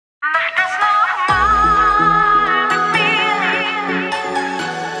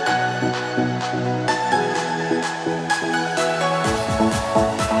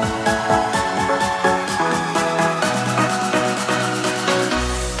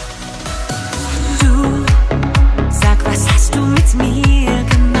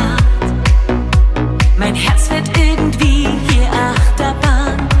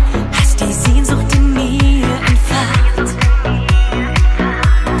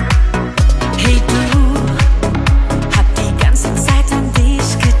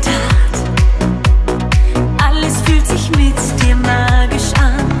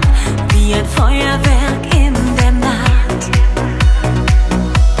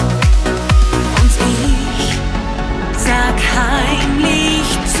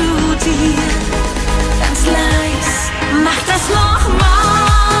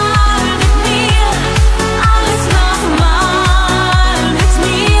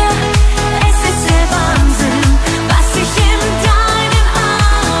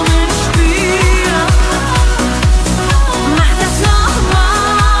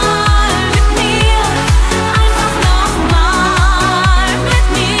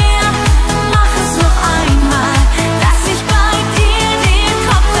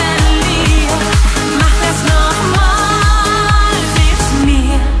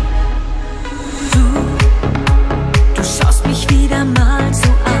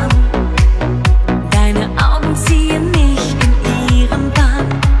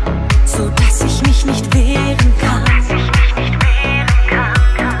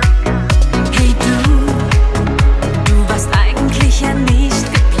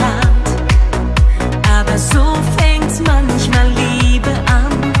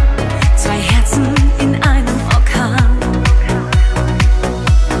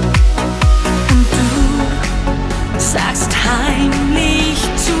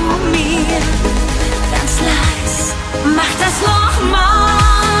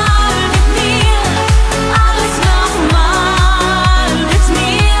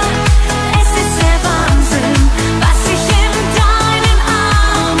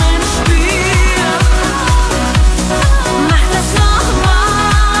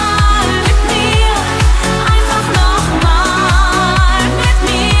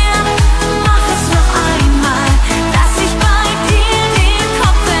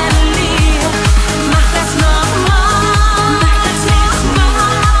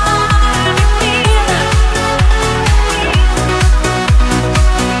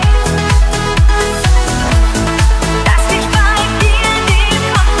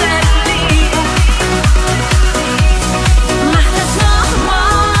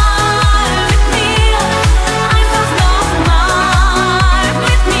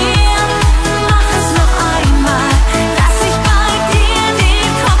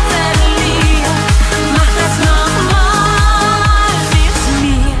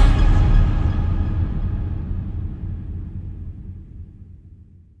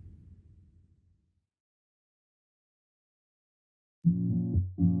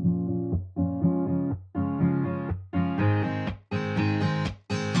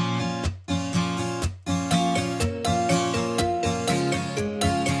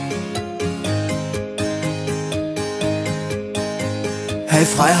Hey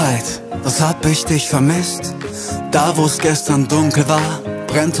Freiheit, was hab ich dich vermisst? Da wo's gestern dunkel war,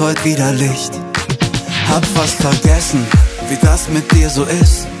 brennt heute wieder Licht. Hab fast vergessen, wie das mit dir so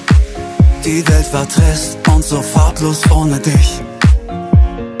ist. Die Welt war trist und so farblos ohne dich.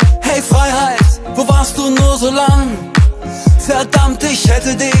 Hey Freiheit, wo warst du nur so lang? Verdammt, ich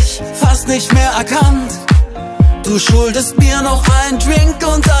hätte dich fast nicht mehr erkannt. Du schuldest mir noch einen Drink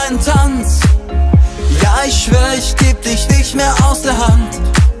und einen Tanz. Ja, ich schwör, ich geb dich nicht mehr aus der Hand.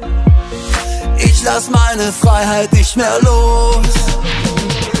 Ich lass meine Freiheit nicht mehr los.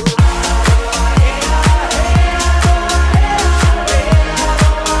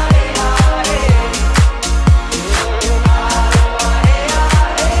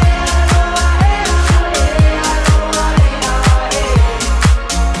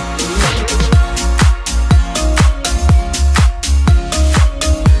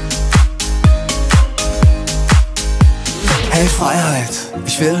 Hey Freiheit,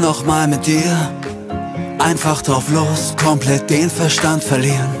 ich will noch mal mit dir einfach drauf los, komplett den Verstand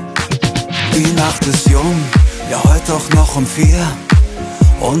verlieren. Die Nacht ist jung, ja heute doch noch um 4.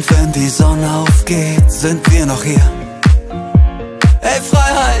 Und wenn die Sonne aufgeht, sind wir noch hier. Hey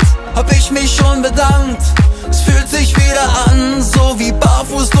Freiheit, hab ich mich schon bedankt. Es fühlt sich wieder an, so wie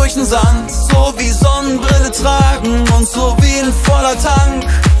barfuß durch den Sand. So wie Sonnenbrille tragen und so wie ein voller Tank.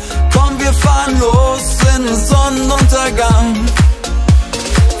 Komm, wir fahren los in den Sonnenuntergang.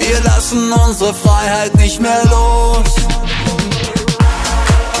 Wir lassen unsere Freiheit nicht mehr los.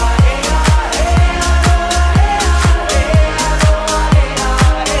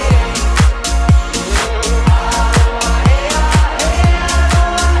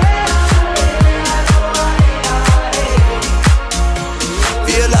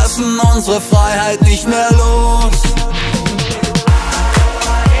 Wir lassen unsere Freiheit nicht mehr los.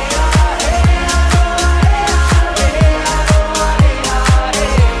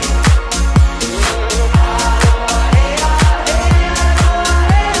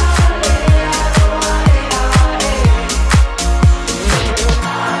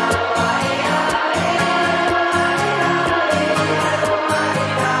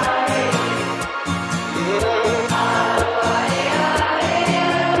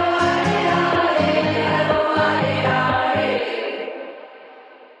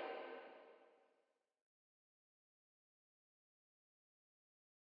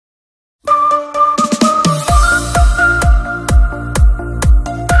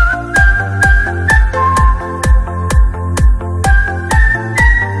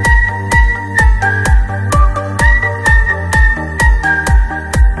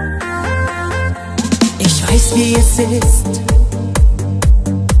 Wie es ist,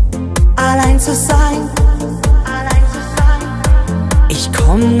 allein zu sein. Ich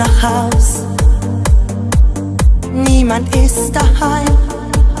komm nach Haus, niemand ist daheim.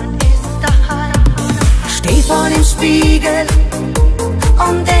 Steh vor dem Spiegel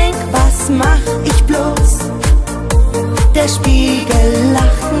und denk, was mach ich bloß? Der Spiegel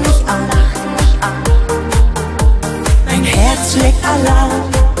lacht mich an. Mein Herz schlägt Alarm.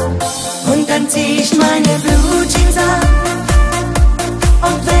 Und dann zieh ich meine Blue Jeans an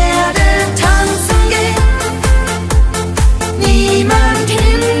und werde tanzen gehen. Niemand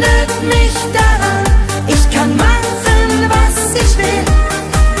hindert mich daran, ich kann machen, was ich will.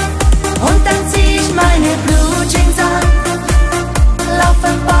 Und dann zieh ich meine Blue Jeans an,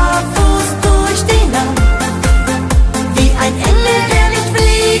 laufe barfuß durch die Nacht, wie ein Engel, der nicht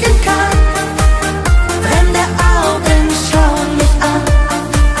fliegen kann. Fremde Augen schauen mich an.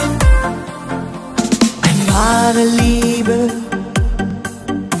 Wahre Liebe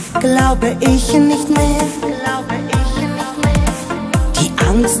glaube ich nicht mehr. Die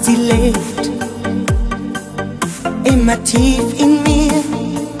Angst, sie lebt immer tief in mir.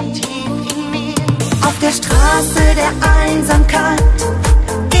 Auf der Straße der Einsamkeit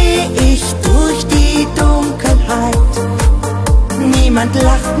geh ich durch die Dunkelheit. Niemand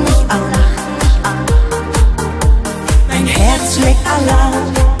lacht mich an. Mein Herz schlägt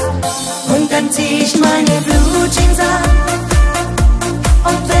Alarm. Und dann zieh ich meine Blue Jeans an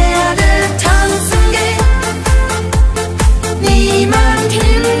und werde tanzen gehen. Niemand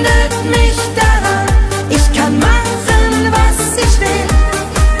hindert mich daran, ich kann machen, was ich will.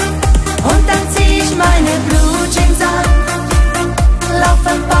 Und dann zieh ich meine Blue Jeans an,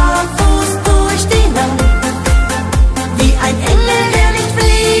 laufe barfuß durch die Nacht, wie ein Engel, der nicht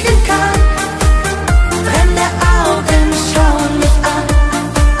fliegen kann. Fremde Augen schauen mich an.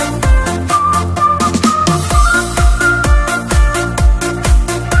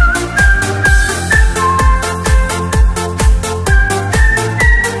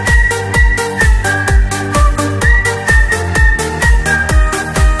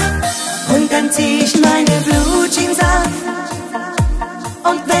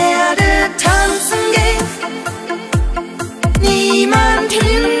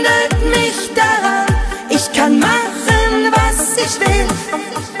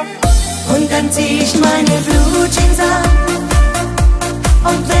 dann zieh ich meine Blue Jeans an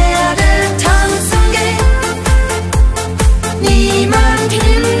und werde tanzen gehen. Niemand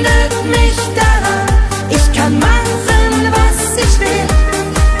hindert mich daran, ich kann machen, was ich will.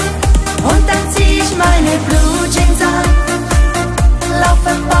 Und dann zieh ich meine Blue Jeans an,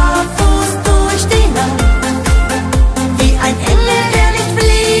 laufe barfuß durch die Nacht, wie ein Engel, der nicht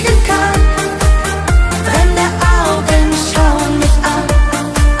fliegen kann. Fremde Augen schauen mich an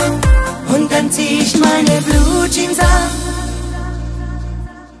und dann zieh ich meine Blue Jeans an.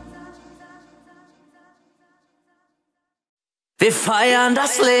 Wir feiern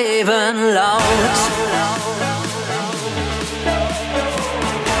das Leben laut.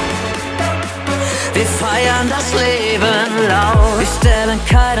 Wir feiern das Leben laut. Wir stellen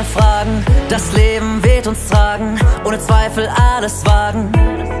keine Fragen, das Leben wird uns tragen, ohne Zweifel alles wagen.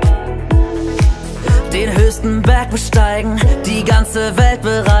 Den höchsten Berg besteigen, die ganze Welt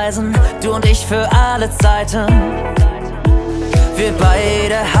bereisen, du und ich für alle Zeiten. Wir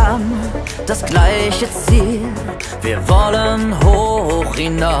beide haben das gleiche Ziel, wir wollen hoch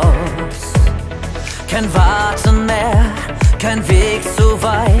hinaus. Kein Warten mehr, kein Weg zu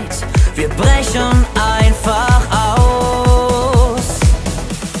weit, wir brechen einfach aus.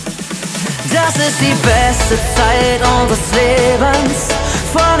 Das ist die beste Zeit unseres Lebens,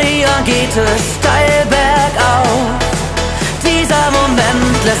 von hier geht es steil bergauf. Dieser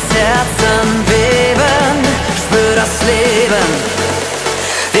Moment lässt Herzen beben, spür das Leben.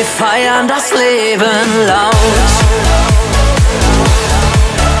 Wir feiern das Leben laut.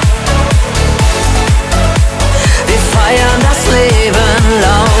 Wir feiern das Leben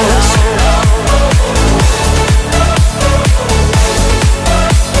laut.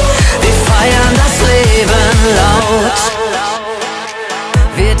 Wir feiern das Leben laut.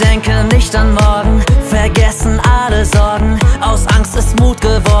 Wir denken nicht an morgen, vergessen alle Sorgen, aus Angst ist Mut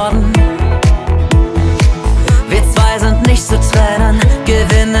geworden. Wir zwei sind nicht zu trennen,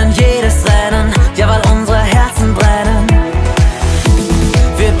 gewinnen jedes Rennen, ja, weil unsere Herzen brennen.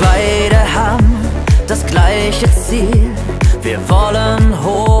 Wir beide haben das gleiche Ziel, wir wollen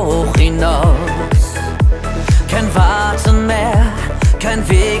hoch hinaus. Kein Warten mehr, kein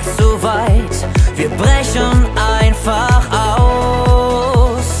Weg zu weit, wir brechen einfach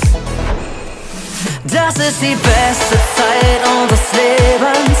aus. Das ist die beste Zeit unseres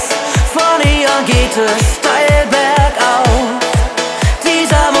Lebens, von hier geht es steil bergauf.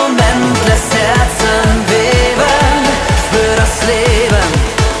 Dieser Moment lässt Herzen beben, spür das Leben.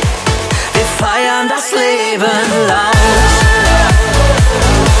 Wir feiern das Leben laut.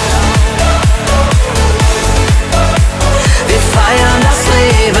 Wir feiern das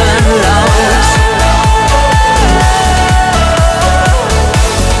Leben laut.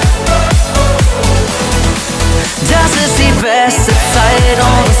 Das ist die beste Zeit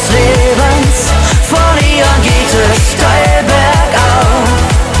unseres Lebens, von hier geht es steil bergauf.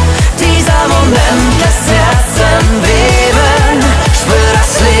 Dieser Moment lässt Herzen beben, spür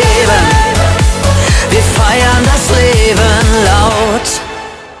das Leben. Wir feiern das Leben laut.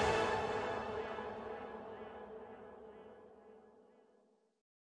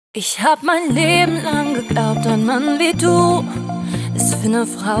 Ich hab mein Leben lang geglaubt, ein Mann wie du ist für eine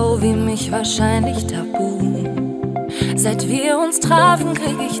Frau wie mich wahrscheinlich tabu. Seit wir uns trafen,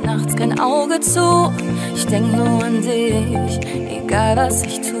 krieg ich nachts kein Auge zu. Ich denk nur an dich, egal was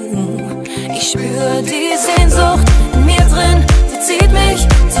ich tu. Ich spür die Sehnsucht in mir drin, sie zieht mich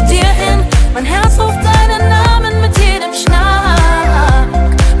zu dir hin. Mein Herz ruft deinen Namen mit jedem Schlag,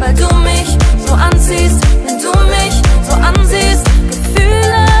 weil du mich so anziehst, wenn du mich so ansiehst.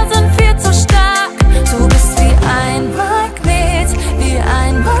 Gefühle sind viel zu stark. Du bist wie ein Magnet, wie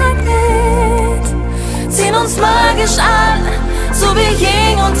ein Magnet. Ziehen uns magisch an, so wie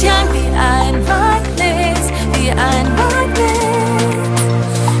Yin und Yang, wie ein Magnet, wie ein Magnet.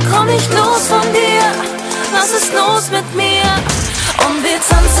 Komm nicht los von dir, was ist los mit mir? Und wir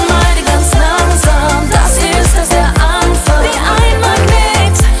tanzen beide ganz langsam, das hier ist erst der Anfang. Wie ein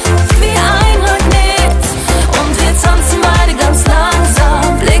Magnet, wie ein Magnet. Und wir tanzen beide ganz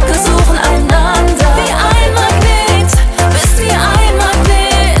langsam, Blicke suchen einander. Wie ein Magnet, bist wie ein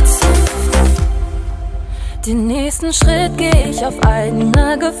Magnet. Den nächsten Schritt geh ich auf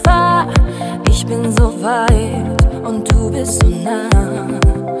eigene Gefahr. Ich bin so weit und du bist so nah.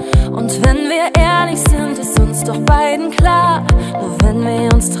 Und wenn wir ehrlich sind, ist uns doch beiden klar, nur wenn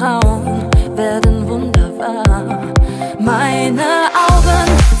wir uns trauen, werden Wunder wahr. Meine Augen,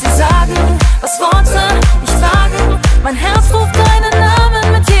 sie sagen, was Worte nicht sagen. Mein Herz ruft deinen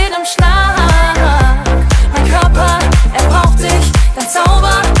Namen mit jedem Schlag. Mein Körper, er braucht dich, dein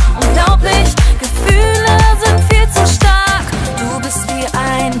Zauber, unglaublich. Gefühle sind viel zu stark. Du bist wie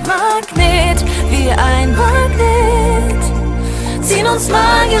ein Magnet, wie ein Magnet, ziehen uns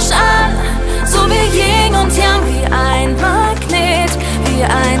magisch an, so wie Yin und Yang, wie ein Magnet, wie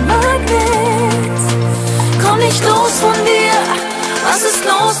ein Magnet. Komm nicht los von dir, was ist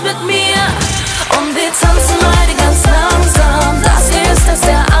los mit mir? Und wir tanzen beide ganz langsam, das hier ist erst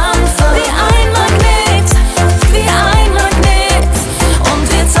der Anfang. Wie ein Magnet, wie ein Magnet. Und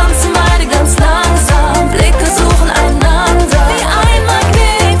wir tanzen beide ganz langsam, Blicke suchen einander. Wie ein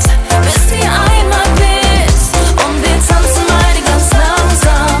Magnet, bist wie ein Magnet. Und wir tanzen beide ganz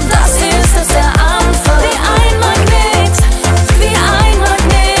langsam, das hier ist erst der Anfang. Wie ein Magnet, wie ein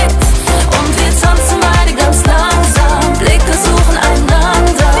Magnet. Und wir tanzen beide ganz langsam, Blicke suchen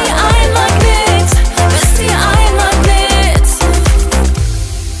einander. Wie ein Magnet, bist wie ein Magnet.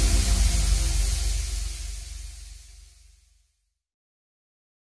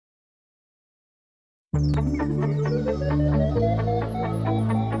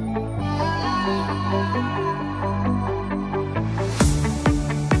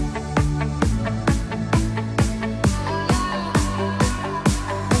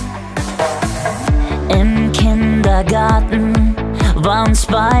 Im Kindergarten war uns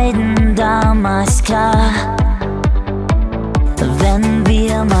beiden damals klar, wenn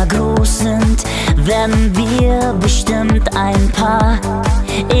wir mal groß sind, werden wir bestimmt ein Paar.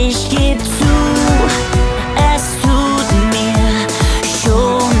 Ich geb zu, es tut mir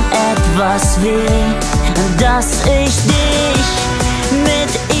schon etwas weh, dass ich dich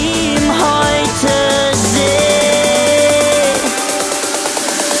mit ihm heute sehe.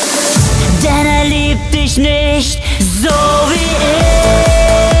 Denn er liebt dich nicht so wie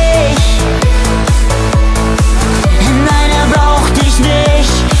ich. Nein, er braucht dich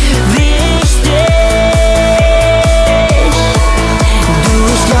nicht wie ich dich. Du,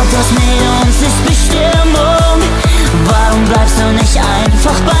 ich glaub, das mit uns ist Bestimmung. Warum bleibst du nicht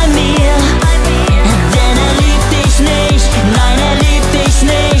einfach bei mir? Denn er liebt dich nicht, nein, er liebt dich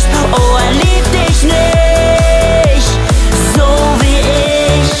nicht. Oh, er liebt dich nicht so wie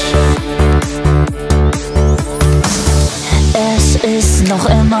ich. Es ist noch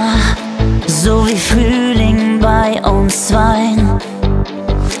immer so wie Frühling bei uns zweien.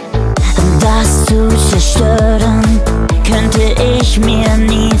 Das zu zerstören könnte ich mir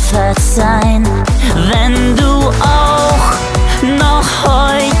nie verzeihen. Wenn du auch noch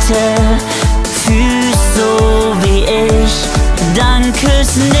heute fühlst so wie ich, dann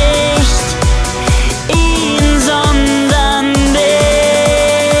küss nicht ihn, sondern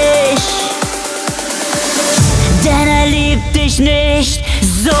mich. Denn er liebt dich nicht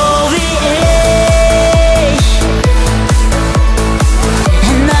so wie ich.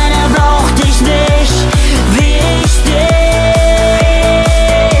 Nein, er braucht dich nicht wie ich dich.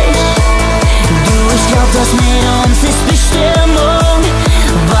 Du, ich glaub, das mit uns ist Bestimmung.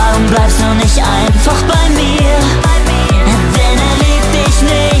 Warum bleibst du nicht einfach bei mir? Denn er liebt dich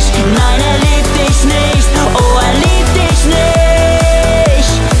nicht, nein, er liebt dich nicht. Oh, er liebt dich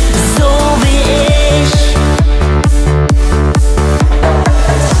nicht so wie ich.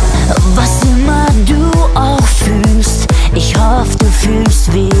 Was immer du auch fühlst, ich hoffe, du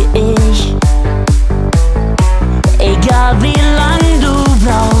fühlst wie ich. Egal wie lang du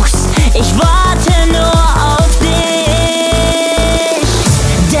brauchst, ich warte nur auf dich.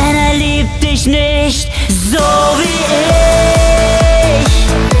 Denn er liebt dich nicht so wie ich.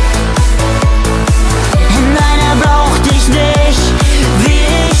 Nein, er braucht dich nicht wie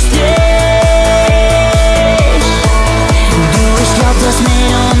ich dich. Du, ich glaub, das mit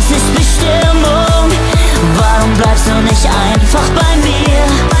uns ist Bestimmung. Warum bleibst du nicht einfach bei mir?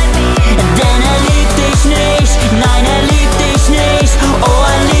 Denn er liebt dich nicht, nein, er liebt dich nicht. Oh,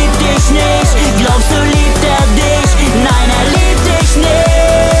 er liebt dich nicht. Glaubst du, liebt er dich? Nein, er liebt dich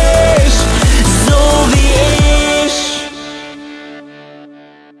nicht so wie ich.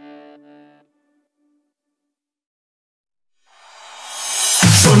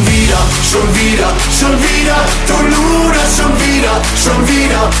 Schon wieder, schon wieder, schon wieder, du luderst schon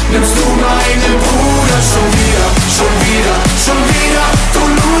wieder, nimmst du meinen Bruder. Schon wieder, schon wieder, schon wieder, du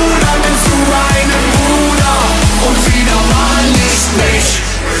Luder, nimmst du meinen Bruder. Und wieder mal nicht mich.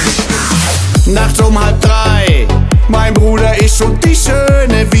 Nachts um 2:30, mein Bruder, ich und die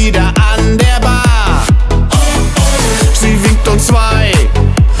Schöne wieder an der Bar. Sie winkt uns zwei,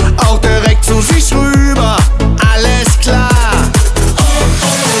 auch direkt zu sich rüber, alles klar.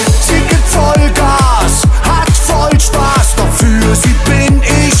 Sie gibt Vollgas, hat voll Spaß, doch für sie bin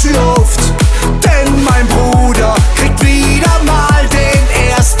ich Luft. Denn mein Bruder kriegt wieder mal den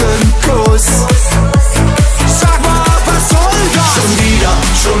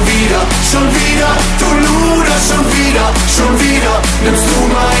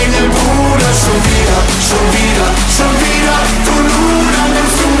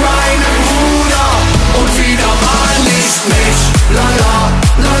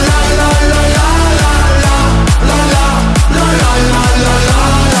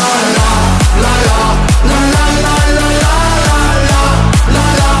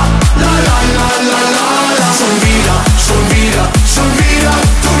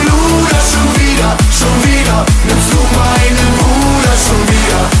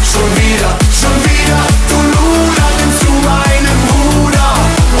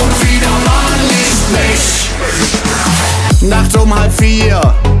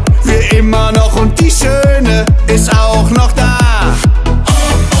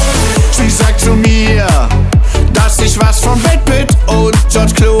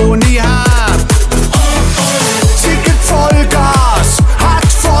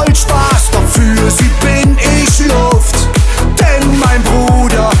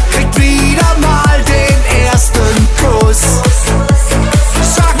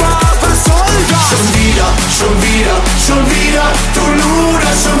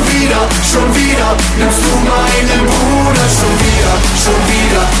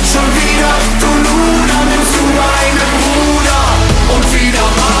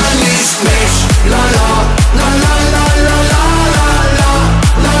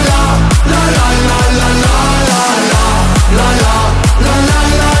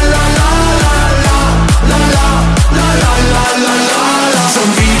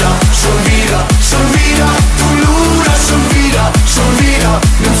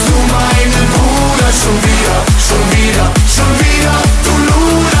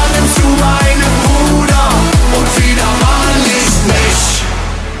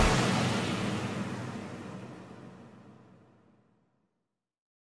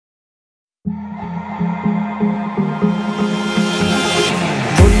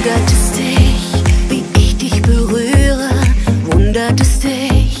Wundert es dich, wie ich dich berühre? Wundert es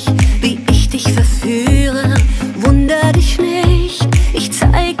dich, wie ich dich verführe? Wunder dich nicht, ich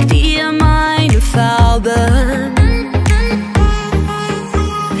zeig dir meine Farben.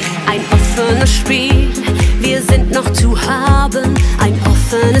 Ein offenes Spiel, wir sind noch zu haben. Ein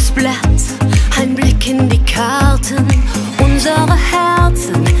offenes Blatt, ein Blick in die Karten. Unsere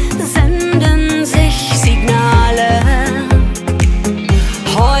Herzen senden sich Signale.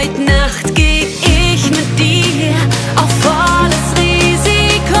 Heute Nacht geh ich mit dir auf volles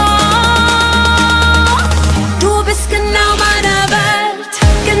Risiko. Du bist genau meine Welt,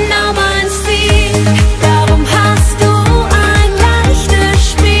 genau mein Stil. Darum hast du ein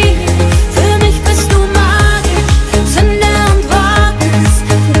leichtes Spiel. Für mich bist du magisch, Sünde und Wagnis.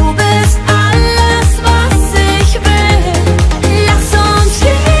 Du bist alles, was ich will. Lass uns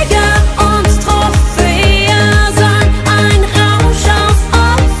Jäger und Trophäe sein, ein Rausch aus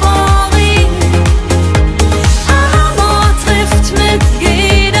Euphorie. Amor trifft mit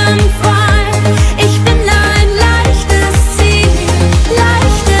jedem Fall. Ich bin ein leichtes Ziel,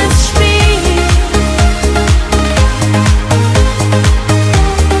 leichtes Spiel.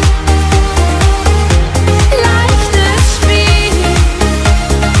 Leichtes Spiel.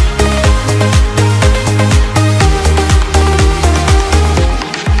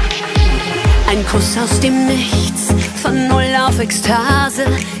 Ein Kuss aus dem Nichts, von Null auf Ekstase,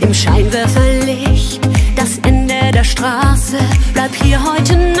 im Scheinwerferlicht, das Ende der Straße. Bleib hier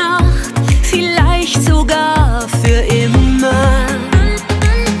heute Nacht, vielleicht sogar für immer.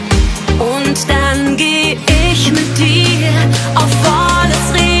 Und dann geh ich mit dir auf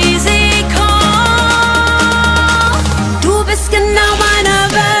volles Risiko. Du bist genau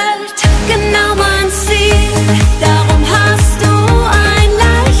meine Welt, genau mein Ziel. Darum hast du ein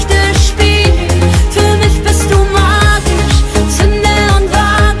leichtes Spiel. Für mich bist du magisch, Sünde und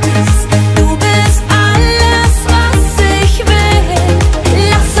Wagnis. Du bist alles, was ich will.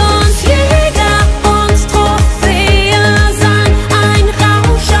 Lass uns Jäger und Trophäe sein, ein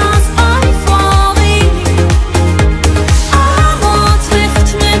Rausch aus Euphorie. Amor trifft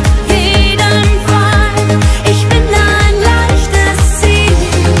mit jedem Fall. Ich bin ein leichtes Ziel,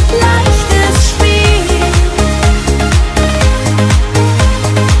 leichtes Spiel.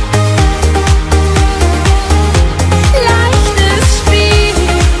 Leichtes Spiel.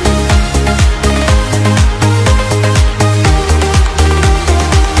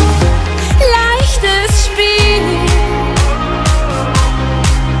 Leichtes Spiel.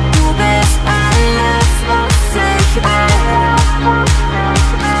 Du bist alles, was ich will.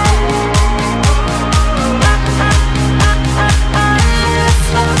 Alles,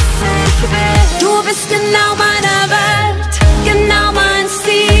 was ich will. Du bist genau meine Welt, genau mein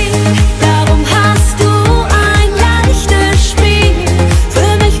Stil. Darum hast du ein leichtes Spiel.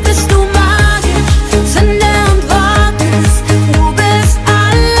 Für mich bist du magisch, Sünde und Wagnis. Du bist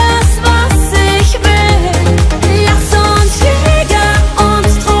alles, was ich will. Lass uns Jäger und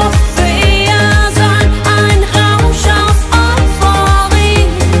Trophäe sein, ein Rausch aus Euphorie.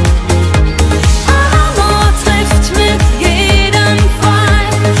 Amor trifft mit jedem Fall.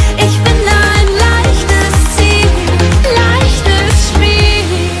 Ich bin ein leichtes Ziel, leichtes Spiel.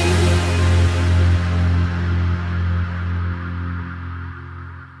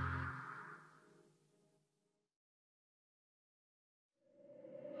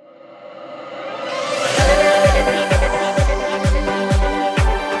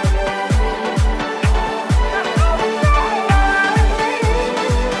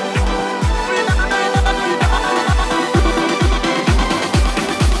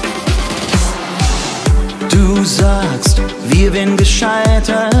 Du sagst, wir wären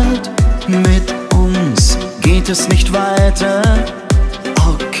gescheitert, mit uns geht es nicht weiter.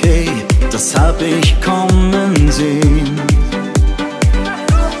 Okay, das hab ich kommen sehen.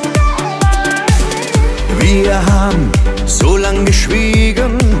 Wir haben so lang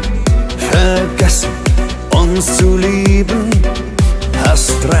geschwiegen, vergessen uns zu lieben.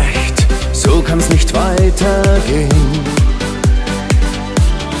 Hast recht, so kann's nicht weitergehen.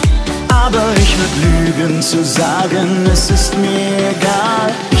 Aber ich würd lügen zu sagen, es ist mir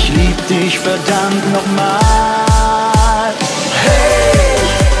egal. Ich lieb dich verdammt nochmal. Hey,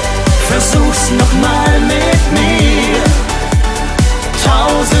 versuch's nochmal mit mir.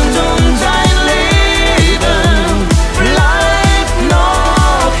 1000 und ein Leben, bleib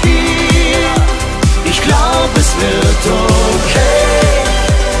noch hier. Ich glaub, es wird okay.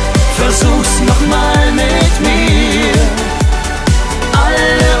 Versuch's nochmal mit mir.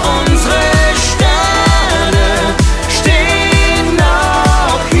 Alle unsere Sterne stehen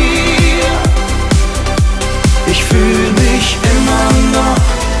noch hier. Ich fühl mich immer noch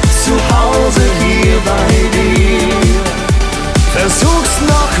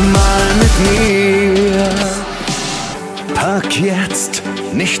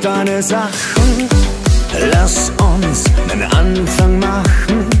neue Sachen. Lass uns einen Anfang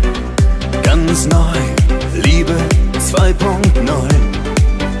machen. Ganz neu, Liebe 2.0.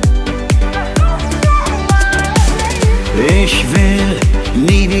 Ich will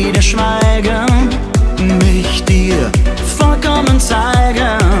nie wieder schweigen, mich dir vollkommen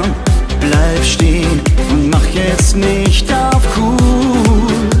zeigen. Bleib stehen und mach jetzt nicht auf cool.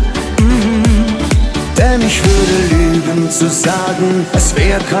 Denn ich würde lügen zu sagen, es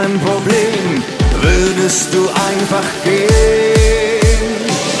wäre kein Problem, würdest du einfach gehen.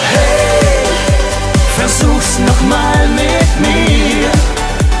 Hey, versuch's nochmal mit mir.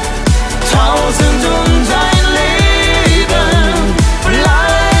 1000 und ein Leben,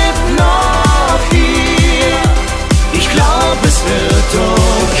 bleib noch hier. Ich glaub, es wird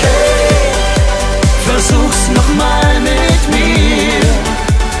okay. Versuch's nochmal mit mir.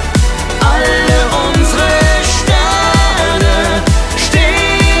 Alle unsere Sterne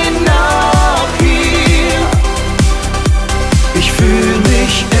stehen noch hier. Ich fühl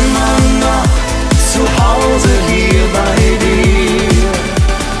mich immer noch zu Hause hier bei dir.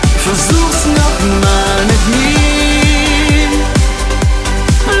 Versuch's nochmal mit mir.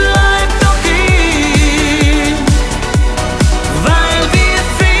 Bleib doch hier, weil wir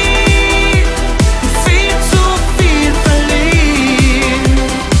viel, viel zu viel verlieren.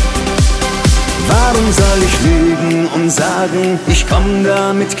 Warum soll ich lügen und sagen, ich komm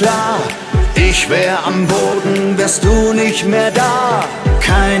damit klar? Ich wär am Boden, wärst du nicht mehr da.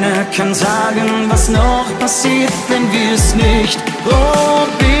 Keiner kann sagen, was noch passiert, wenn wir's nicht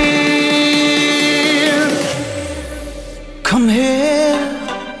probieren. Komm her,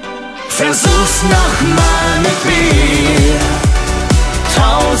 versuch's nochmal mit mir.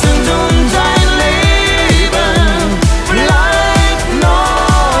 1000 und ein Leben, bleib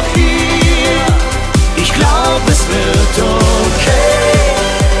noch hier. Ich glaub, es wird okay.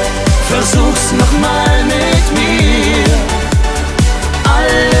 Versuch's nochmal mit mir.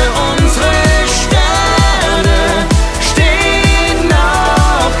 Alle unsere Sterne stehen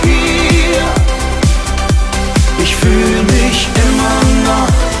noch hier. Ich fühl mich immer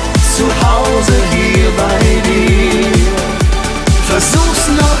noch zu Hause hier bei dir. Versuch's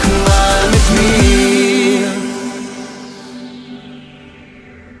nochmal mit mir.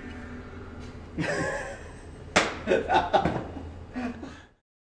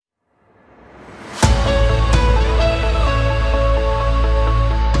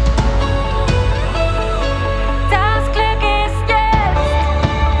 Das Glück ist jetzt.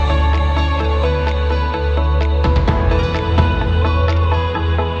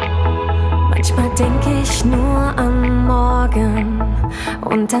 Manchmal denk ich nur am Morgen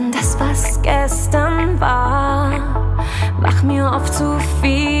und an das, was gestern war. Mach mir oft zu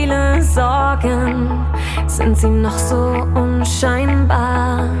viele Sorgen, sind sie noch so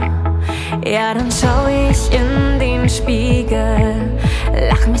unscheinbar? Ja, dann schau ich in den Spiegel,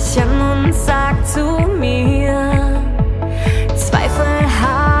 lach mich an und sag zu mir: Zweifel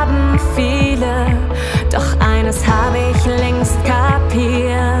haben viele, doch eines habe ich längst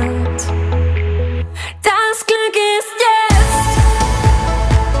kapiert. Das Glück ist jetzt,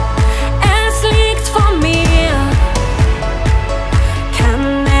 es liegt vor mir. Kann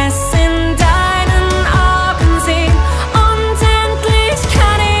es in deinen Augen sehen und endlich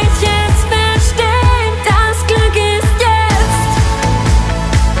kann ich es verstehen. Das Glück ist jetzt,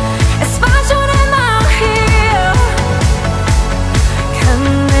 es war schon immer hier. Kann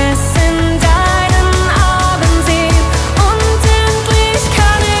es in deinen Augen sehen und endlich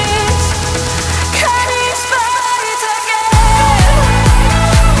kann ich weitergehen.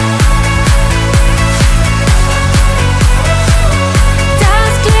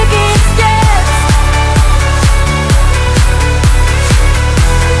 Das Glück ist jetzt,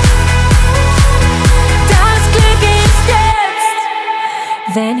 das Glück ist jetzt.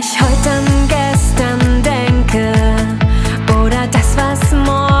 Wenn ich heute an gestern denke oder das, was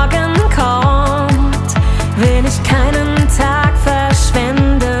morgen kommt, will ich keinen Tag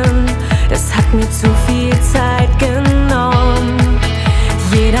verschwenden. Das hat mir zu viel Zeit genommen.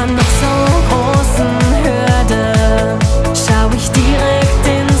 Jeder noch so großen Hürde schau ich direkt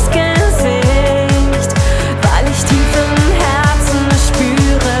ins Gesicht, weil ich tief im Herzen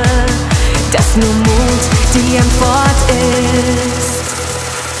spüre, dass nur Mut die Antwort ist.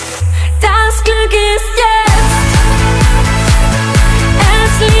 Das Glück ist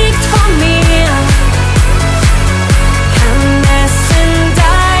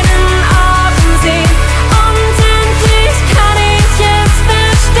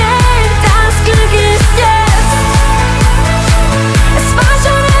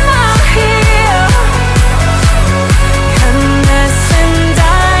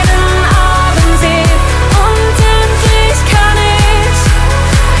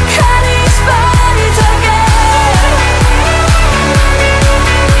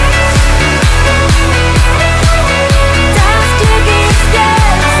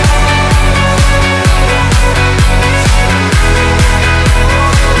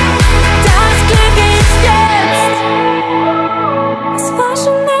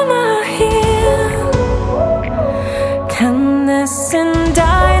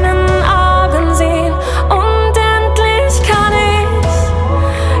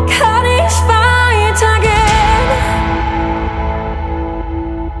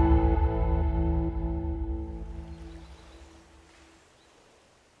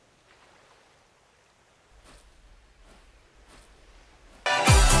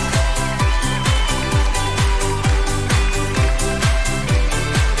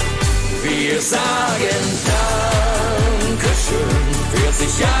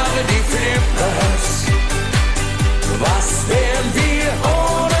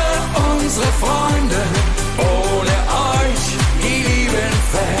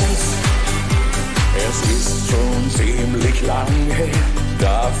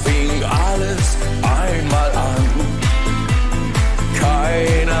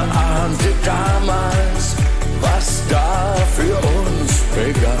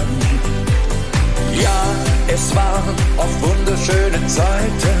es waren oft wunderschöne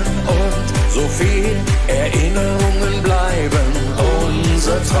Zeiten und so viel Erinnerungen bleiben.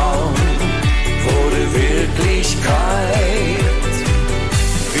 Unser Traum wurde Wirklichkeit.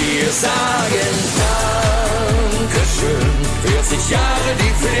 Wir sagen Dankeschön, 40 Jahre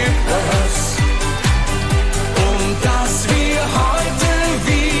die Flippers. Und dass wir heute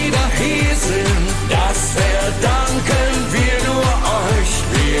wieder hier sind, das verdanken wir nur euch.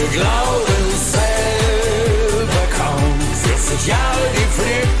 Wir glauben selber kaum, 40 Jahre die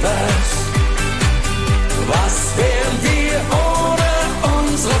Flippers. Was wären wir ohne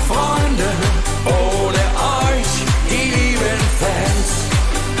unsere Freunde, ohne euch, die lieben Fans?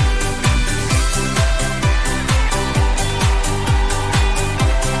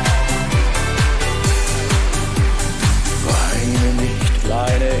 Weine nicht,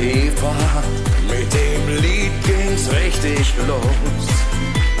 kleine Eva, mit dem Lied ging's richtig los.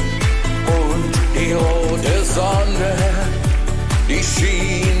 Und die rote Sonne, die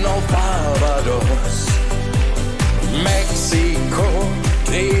schien auf Barbados. Mexiko,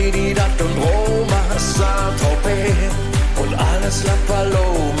 Trinidad und Roma, Saint-Tropez und alles La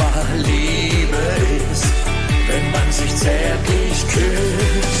Paloma. Liebe ist, wenn man sich zärtlich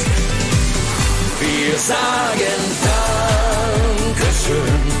küsst. Wir sagen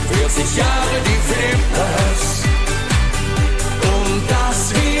Dankeschön, 40 Jahre die Flippers. Und dass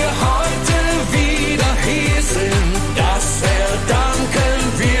wir heute wieder hier sind, das verdanken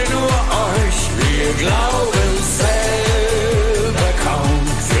wir nur euch. Wir glauben selber kaum,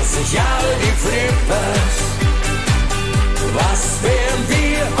 40 Jahre die Flippers. Was wären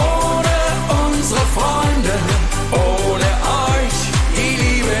wir ohne unsere Freunde, ohne euch, die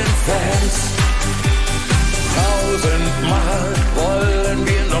lieben Fans? 1000-mal wollen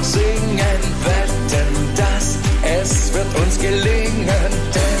wir noch singen, wetten, dass es wird uns gelingen,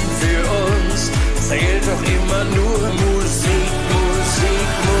 denn für uns zählt doch immer nur Musik, Musik,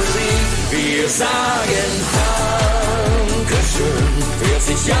 Musik. Wir sagen Dankeschön,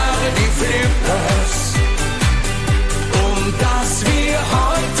 40 Jahre die Flippers. Und dass wir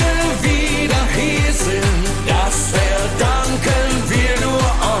heute wieder hier sind, das verdanken wir nur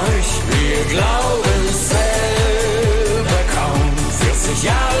euch. Wir glauben selber kaum, 40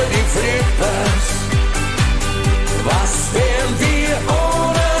 Jahre die Flippers. Was wären wir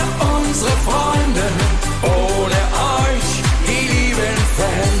ohne unsere Freunde, ohne euch, die lieben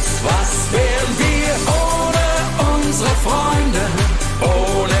Fans? Was wären wir ohne unsere Freunde,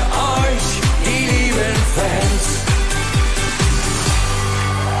 ohne euch, die lieben Fans?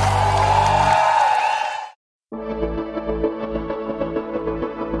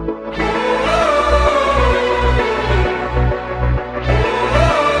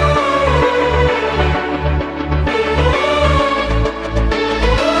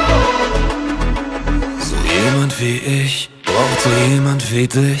 Wie ich brauchte jemand wie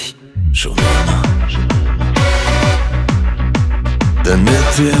dich schon immer. Denn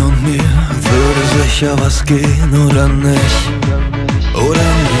mit dir und mir würde sicher was gehen oder nicht. Oder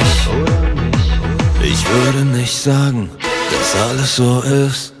nicht. Ich würde nicht sagen, dass alles so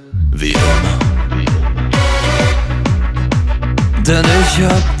ist wie immer. Denn ich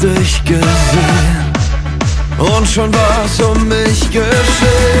hab dich gesehen und schon war's um mich geschehen.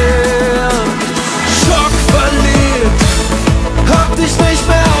 Schockverliebt, hab dich nicht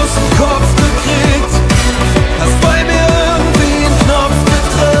mehr aus dem Kopf gekriegt. Hast bei mir irgendwie einen Knopf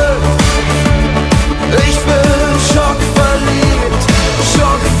gedrückt. Ich bin schockverliebt,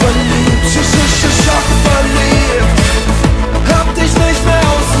 schockverliebt, schockverliebt. Hab dich nicht mehr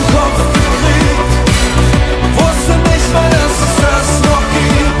aus dem Kopf gekriegt. Wusste nicht mal, dass es das noch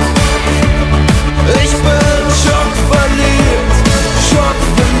gibt. Ich bin schockverliebt,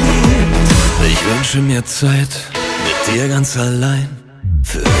 schockverliebt. Ich wünsche mir Zeit mit dir ganz allein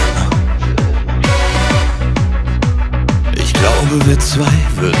für immer. Ich glaube, wir zwei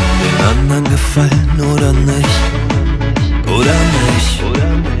würden den anderen gefallen oder nicht. Oder nicht.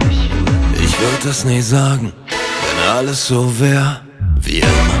 Ich würde das nie sagen, wenn alles so wär wie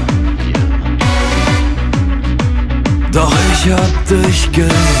immer. Doch ich hab dich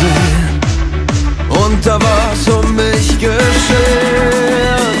gesehen und da war's um mich geschehen.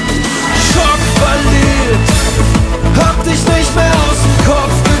 Schockverliebt, hab dich nicht mehr aus dem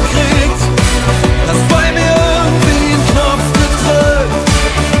Kopf gekriegt. Hast bei mir irgendwie einen Knopf gedrückt.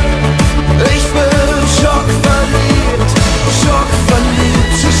 Ich bin schockverliebt,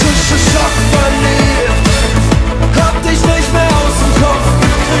 schockverliebt, schockverliebt. Hab dich nicht mehr aus dem Kopf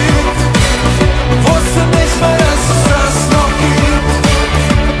gekriegt. Wusste nicht mal, dass es das noch gibt.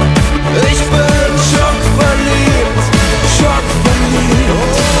 Ich bin schockverliebt, schockverliebt.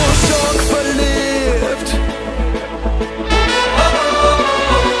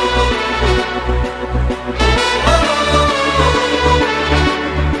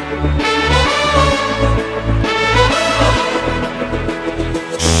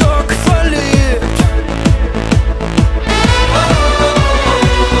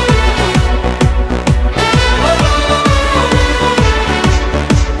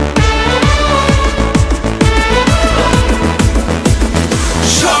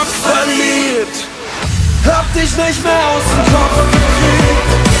 nicht mehr aus dem Kopf gekriegt.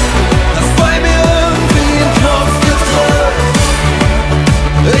 Das bei mir irgendwie in den Kopf getreten.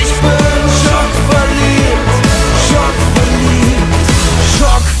 Ich bin schockverliebt, schockverliebt,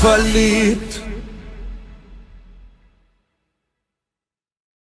 schockverliebt.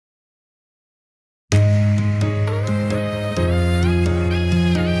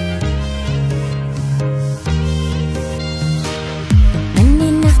 Wenn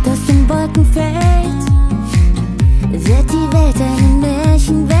die Nacht aus den Wolken fällt, wird die Welt eine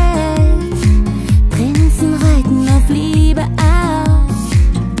Märchenwelt. Prinzen reiten auf Liebe aus,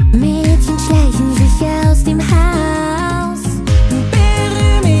 Mädchen schleichen sich aus dem Haus.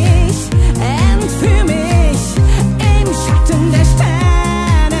 Berühr mich, entführ mich im Schatten der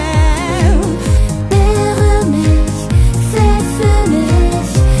Sterne. Berühr mich, verführ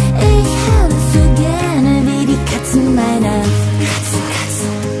mich, ich habe es so gerne wie die Katzen bei Nacht.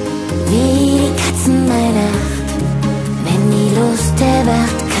 Wie die Katzen bei Nacht, wenn die Lust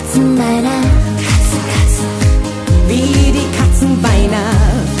erwacht, Katzen bei Nacht. Wie die Katzen bei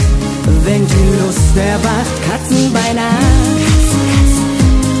Nacht, wenn die Lust erwacht, Katzen bei Nacht.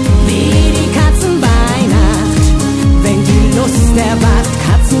 Wie die Katzen bei Nacht, wenn die Lust erwacht,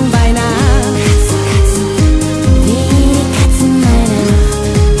 Katzen bei Nacht. Wie die Katzen bei Nacht,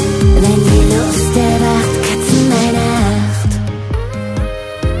 wenn die Lust erwacht, Katzen bei Nacht.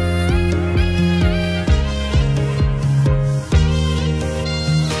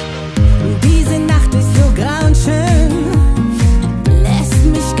 Diese Nacht ist so grauenschön, lässt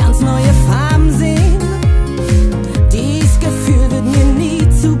mich ganz neue Farben sehen. Dies Gefühl wird mir nie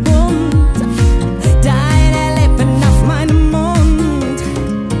zu bunt, deine Lippen auf meinem Mund.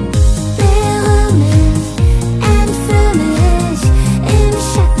 Berühr mich, entführ mich im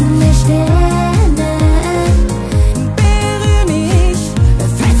Schatten der Sterne. Berühr mich,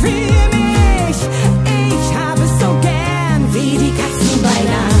 verführ mich, ich habe es so gern wie die Katzen bei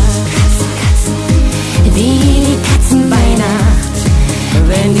Nacht. Wie die Katzen bei Nacht,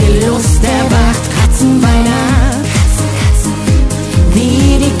 wenn die Lust erwacht, Katzen bei Nacht.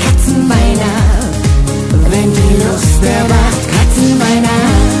 Wie die Katzen bei Nacht, wenn die Lust erwacht, Katzen bei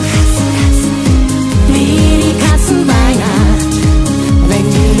Nacht. Wie die Katzen bei Nacht, wenn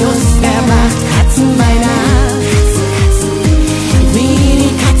die Lust erwacht, Katzen bei Nacht. Wie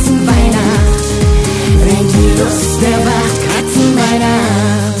die Katzen bei Nacht, wenn die Lust erwacht, Katzen bei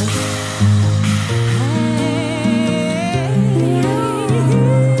Nacht.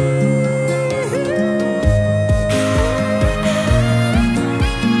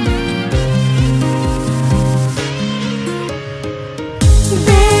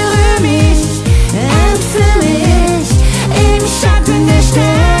 Berühr mich, entführ mich im Schatten der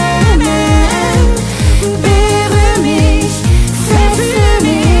Sterne. Berühr mich, verführ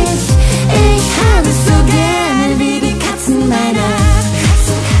mich, ich habe es so gerne wie die Katzen bei Nacht.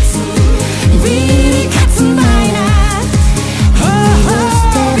 Wie die Katzen bei Nacht,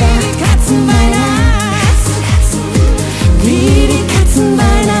 wie die Katzen bei Nacht. Wie die Katzen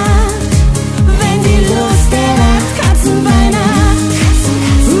bei Nacht, wenn die Lust erwacht, Katzen bei Nacht.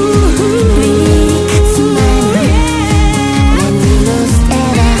 Wie die Katzen bei Nacht, wenn die Lust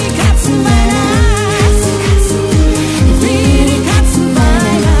erwacht, Katzen bei Nacht. Wie die Katzen bei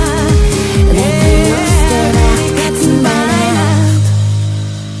Nacht, wenn die Lust erwacht, Katzen bei Nacht.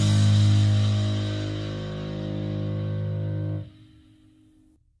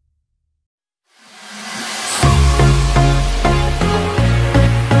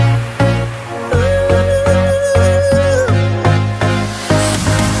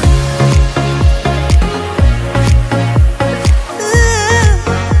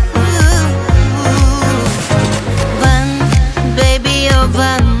 Wann, Baby, oh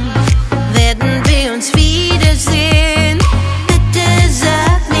wann werden wir uns wiedersehen? Bitte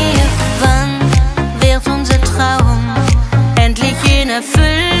sag mir, wann wird unser Traum endlich in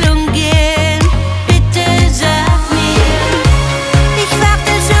Erfüllung gehen? Bitte sag mir, ich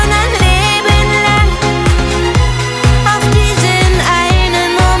warte schon ein Leben lang auf diesen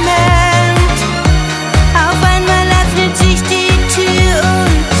einen Moment. Auf einmal öffnet sich die Tür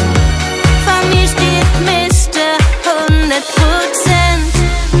und vor mir steht Mr. 100%.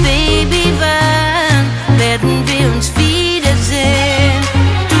 Baby, wann werden wir uns wiedersehen?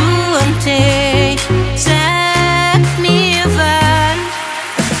 Du und ich, sag mir wann.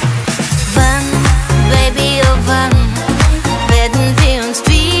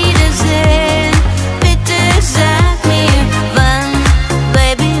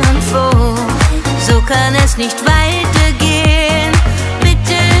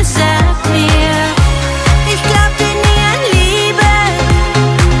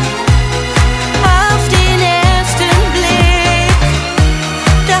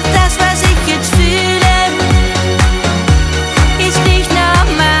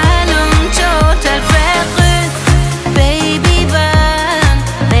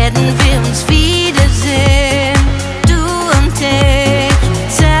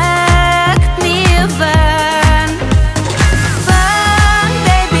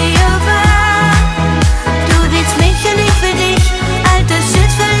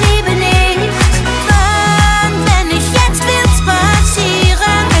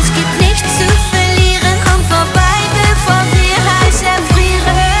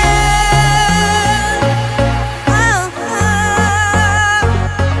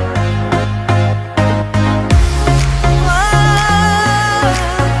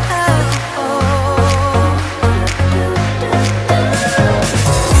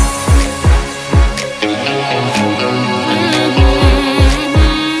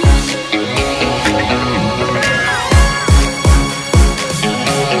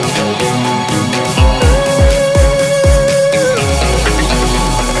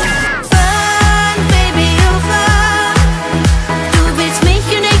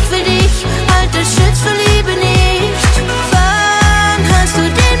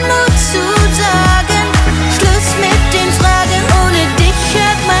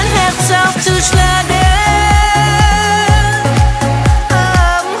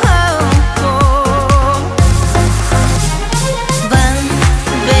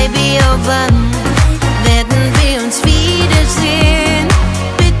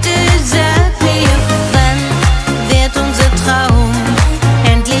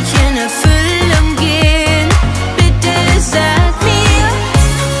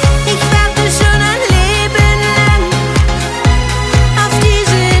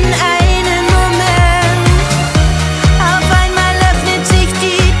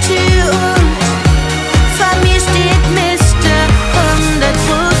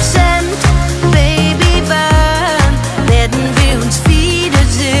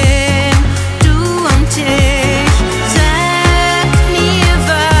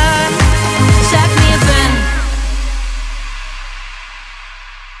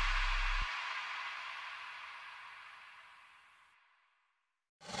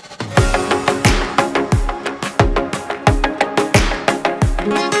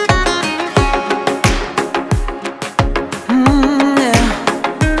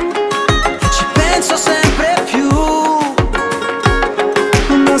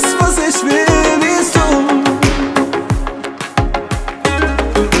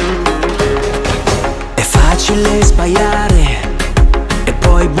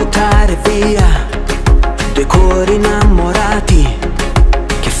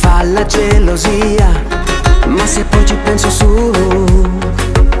 dalla gelosia, ma se poi ci penso su,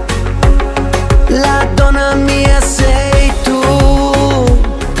 la donna mia sei tu.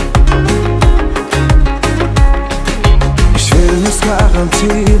 Ich will nicht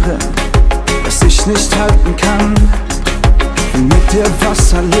garantieren, dass ich nicht halten kann. Will mit dir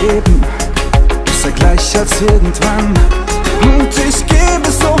was erleben, besser gleich als irgendwann. Und ich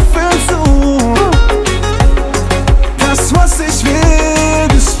gebe so viel zu, das was ich will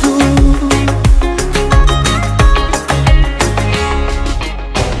bist du.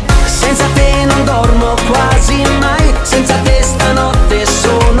 Senza te non dormo quasi mai, senza te stanotte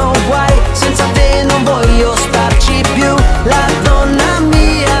sono guai, senza te non voglio starci più, la donna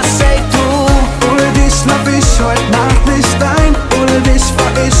mia sei tu. Ohne dich schlaf ich heute Nacht nicht ein, ohne dich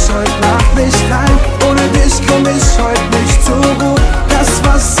fahr ich heute Nacht nicht heim, ohne dich komm ich heute nicht zur Ruhe, das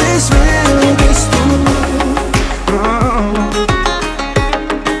was ich will bist du.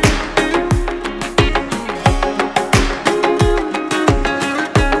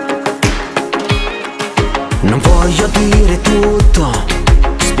 Non voglio dire tutto,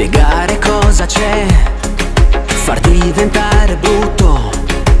 spiegare cosa c'è, far diventare brutto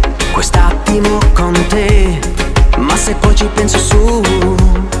quest'attimo con te, ma se poi ci penso su,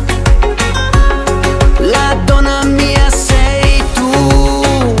 la donna mia sei tu.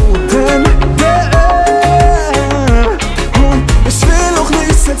 Und ich will auch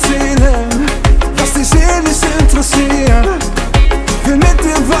nichts erzählen, was dich eh nicht interessiert. Will mit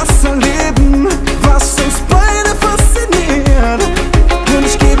dir was erleben, was uns beide fasziniert. Und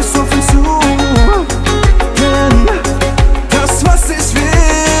ich gebe so viel zu, denn das was ich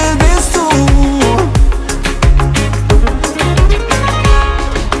will bist du.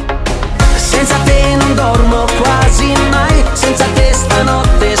 Senza te non dormo quasi mai, senza te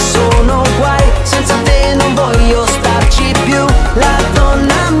stanotte sono guai, senza te non voglio starci più, la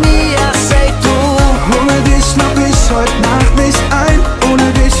donna mia sei tu. Ohne dich schlaf ich heute Nacht nicht ein,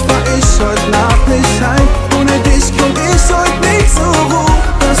 ohne dich fahr ich heute Nacht nicht heim, ohne dich komm ich heute nicht zur Ruhe,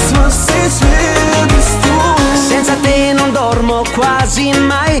 das was ich will bist du. Senza te non dormo quasi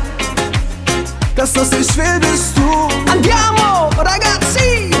mai. Das was ich will bist du. Andiamo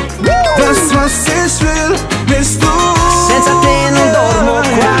ragazzi! Das was ich will bist du. Senza te non dormo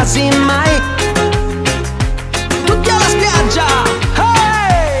quasi mai. Tutti alla spiaggia!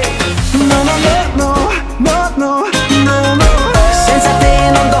 Hey! No, no, no, no, no, no, no. Senza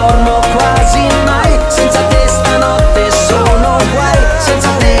te non dormo quasi mai, senza te stanotte sono guai, senza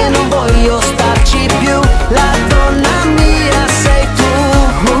te non voglio starci più, la donna mia sei tu.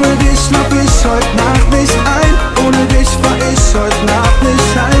 Ohne dich schlaf ich heute Nacht nicht ein, ohne dich fahr ich heute Nacht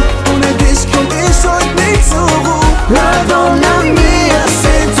nicht heim, ohne dich komm ich heute nicht zur Ruhe, La donna mia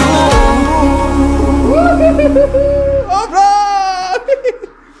sei tu.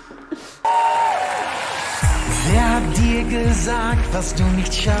 Wer hat dir gesagt, was du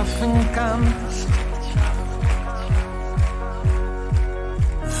nicht schaffen kannst?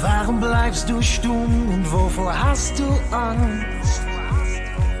 Warum bleibst du stumm und wovor hast du Angst?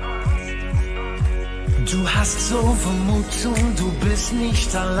 Du hast so Vermutung, du bist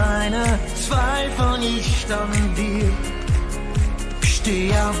nicht alleine, zweifel nicht an dir.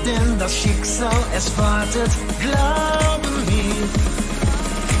 Steh auf, denn das Schicksal, es wartet, glaube mir.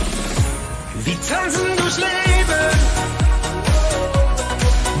 Wir tanzen durchs Leben,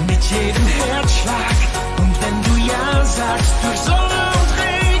 mit jedem Herzschlag. Und wenn du Ja sagst, durch Sonne und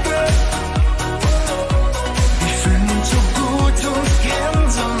Regen, wir fühlen uns so gut und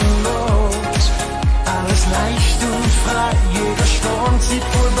grenzenlos. Alles leicht und frei, jeder Sturm zieht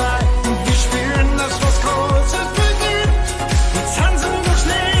vorbei. Und wir spüren, dass was Großes beginnt. Wir tanzen durchs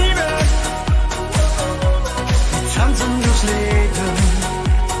Leben, wir tanzen durchs Leben.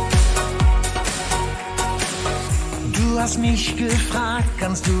 Du hast mich gefragt,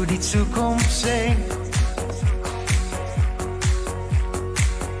 kannst du die Zukunft sehen?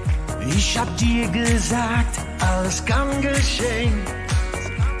 Ich hab dir gesagt, alles kann geschehen.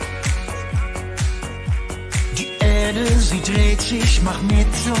 Die Erde, sie dreht sich, mach mit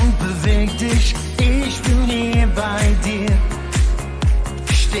und beweg dich. Ich bin hier bei dir.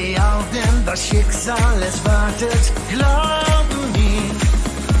 Steh auf, denn das Schicksal, es wartet, glaube mir.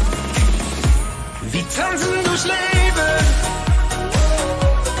 Wir tanzen durchs Leben,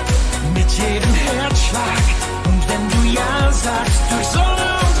 mit jedem Herzschlag. Und wenn du Ja sagst, durch Sonne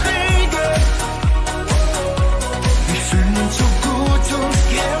und Regen, wir fühlen uns so gut und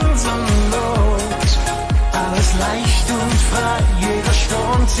grenzenlos. Alles leicht und frei, jeder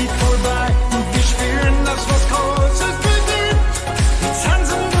Sturm zieht vorbei. Und wir spüren, dass was Großes beginnt. Wir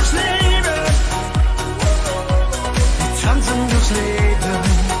tanzen durchs Leben, wir tanzen durchs Leben.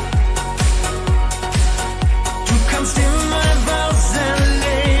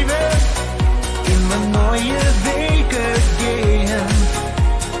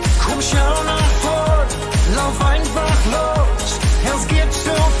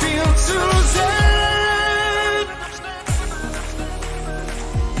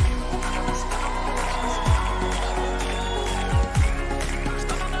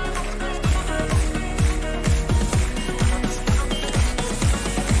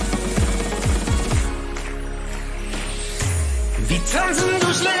 Wir tanzen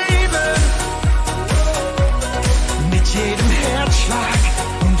durchs Leben mit jedem Herzschlag.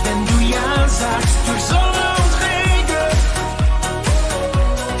 Und wenn du Ja sagst, durch Sonne und Regen,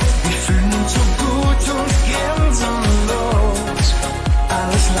 wir fühlen uns so gut und grenzenlos.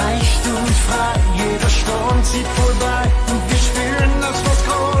 Alles leicht und frei, jeder Sturm zieht vorbei und wir spüren, dass was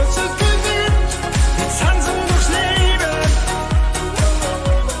Großes beginnt. Wir tanzen durchs Leben,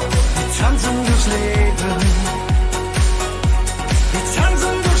 wir tanzen durchs Leben, wir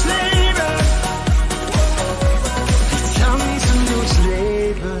tanzen durchs Leben, wir tanzen durchs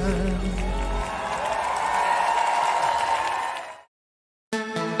Leben.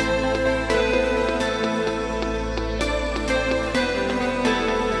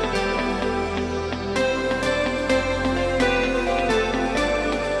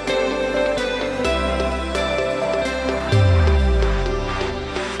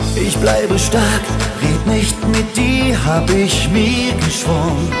 Ich bleibe stark, red nicht mit dir, hab ich mir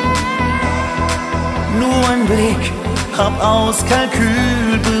geschworen. Nur ein Blick, hab aus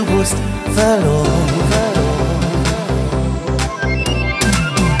Kalkül bewusst verloren.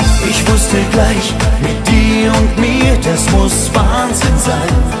 Ich wusste gleich, mit dir und mir, das muss Wahnsinn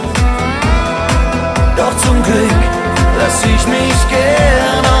sein. Doch zum Glück lass ich mich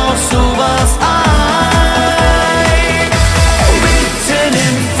gern auf sowas ein. Mitten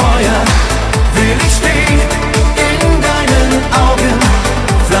im Feuer will ich stehen, in deinen Augen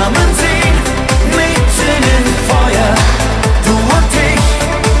Flammen sehen. Mitten im Feuer, du und ich,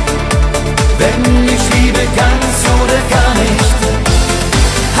 wenn ich liebe ganz oder gar nicht.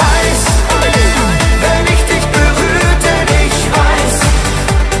 Heiß, wenn ich dich berühre, denn ich weiß,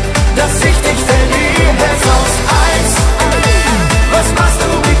 dass ich dich verliere, Herz aus Eis. Was machst du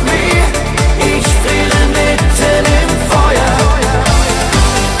mit mir? Ich friere mitten im Feuer.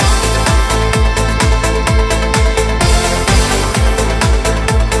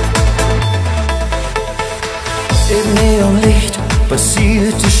 Im Neonlicht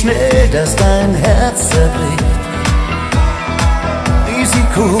passierte schnell, dass dein Herz zerbricht.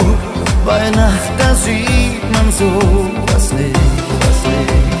 Risiko bei Nacht, da sieht man sowas nicht.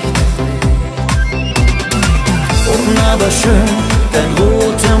 Aber schön, dein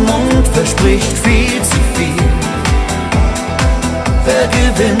roter Mund verspricht viel zu viel. Wer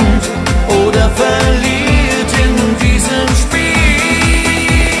gewinnt oder verliert in diesem Spiel?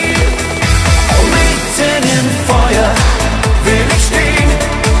 Mitten im Feuer will ich stehen,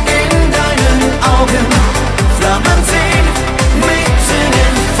 in deinen Augen Flammen sehen. Mitten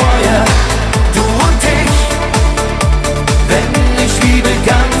im Feuer, du und ich, wenn ich liebe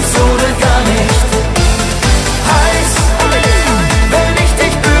ganz oder gar nicht. Heiß, wenn ich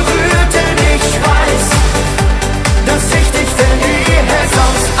dich berühre, denn ich weiß, dass ich dich verliere, Herz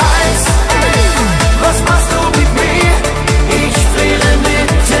aus Eis. Was machst du mit mir? Ich friere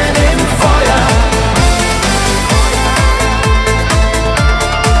mitten im Feuer.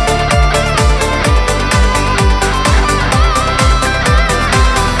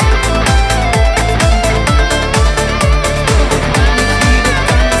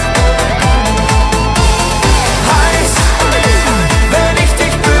 Heiß, wenn ich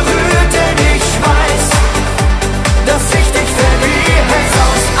dich berühre, denn ich weiß, dass ich dich verliere, Herz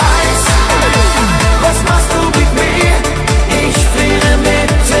aus Eis. Was machst du mit mir? Ich friere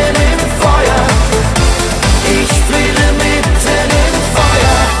mitten im Feuer. Ich friere mitten im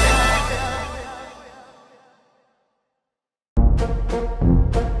Feuer.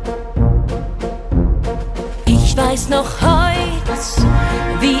 Ich weiß noch heute,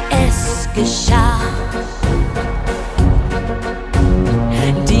 wie es geschah.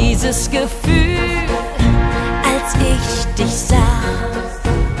 Dieses Gefühl, als ich dich sah.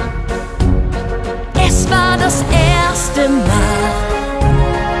 Es war das erste Mal.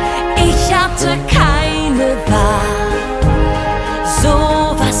 Ich hatte keine Wahl. So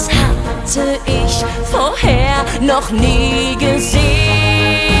was hatte ich vorher noch nie gesehen.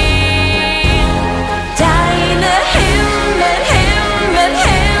 Deine himmelblauen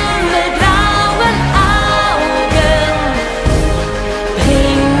Augen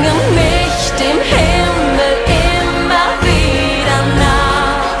bringen mich dem Himmel immer wieder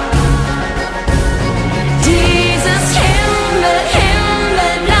nah. Dieses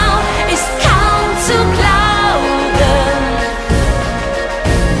Himmelblau ist kaum zu glauben.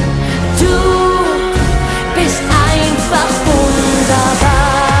 Du bist einfach wunderbar.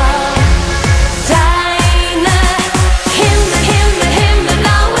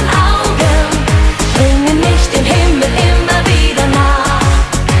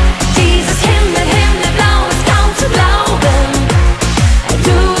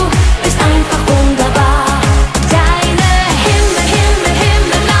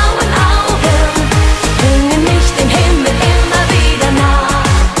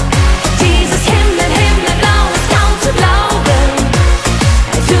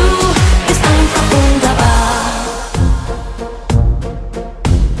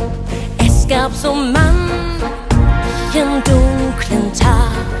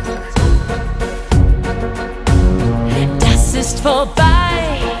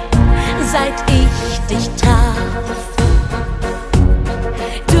 seit ich dich traf.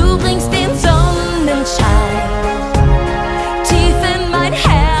 Du bringst den Sonnenschein tief in mein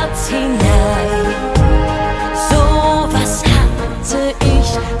Herz hinein. So was hatte ich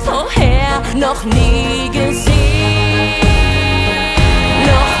vorher noch nie gesehen.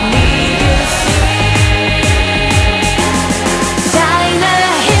 Noch nie gesehen. Deine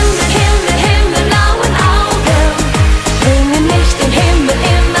himmelblauen Augen bringen mich dem Himmel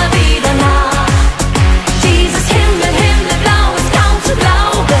immer wieder nah. Dieses himmelblau ist kaum zu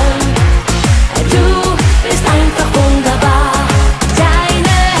glauben. Du bist einfach wunderbar.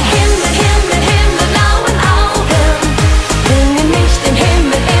 Deine himmelblauen Augen bringen mich dem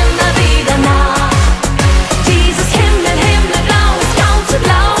Himmel immer wieder nah. Dieses himmelblau ist kaum zu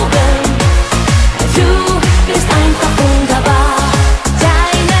glauben. Du bist einfach wunderbar.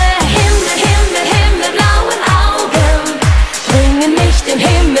 Deine himmelblauen Augen bringen mich dem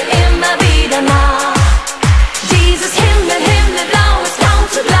Himmel immer wieder nah. Dieses himmelblau ist kaum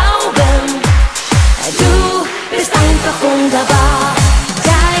zu glauben. Du bist einfach wunderbar.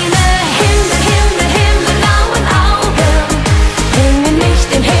 Deine himmelblauen Augen bringen mich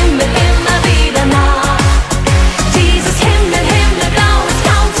dem Himmel immer wieder nah. Dieses himmelblau ist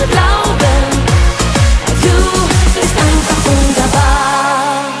kaum zu glauben. Du bist einfach wunderbar.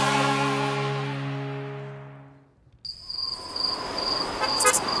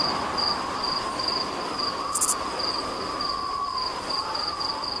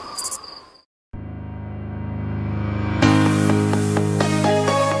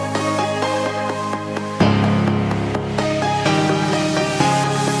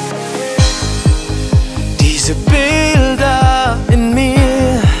 Diese Bilder in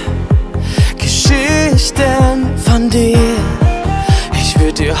mir, Geschichten von dir. Ich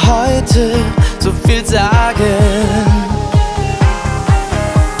würde dir heute so viel sagen.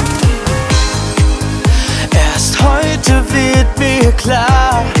 Erst heute wird mir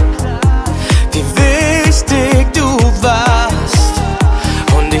klar, wie wichtig du warst.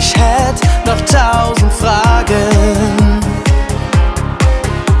 Und ich hätte noch 1000 Fragen.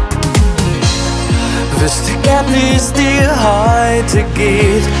 Wüsste gern, wie es dir heute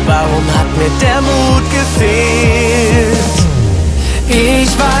geht. Warum hat mir der Mut gefehlt?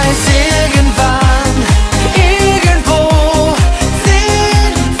 Ich weiß, irgendwann, irgendwo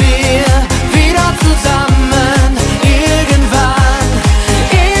sind wir wieder zusammen. Irgendwann,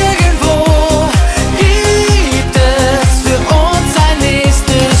 irgendwo gibt es für uns ein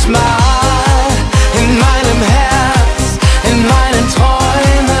nächstes Mal. In meinem Herz, in meinen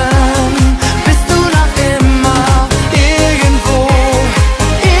Träumen bist du noch immer irgendwo.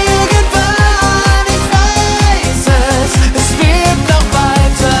 Irgendwann, ich weiß es wird noch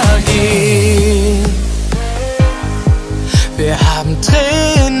weitergehen. Wir haben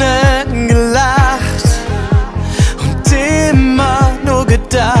Tränen gelacht und immer nur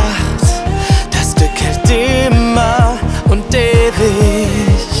gedacht, das Glück hält immer und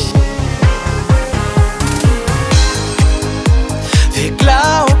ewig. Wir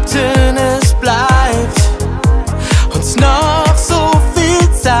glaubten, es bleibt uns noch so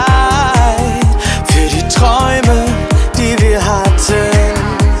viel Zeit für die Träume, die wir hatten.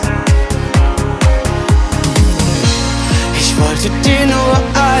 Ich wollte dir nur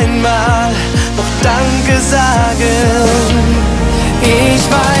einmal noch Danke sagen. Ich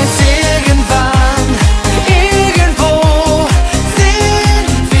weiß, irgendwann, irgendwo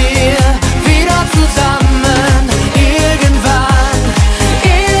sind wir wieder zusammen. Irgendwann,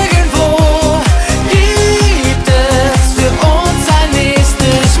 irgendwo gibt es für uns ein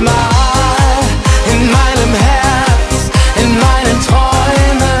nächstes Mal. In meinem Herz, in meinen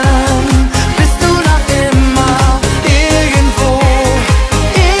Träumen bist du noch immer irgendwo.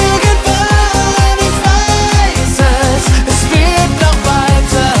 Irgendwann, ich weiß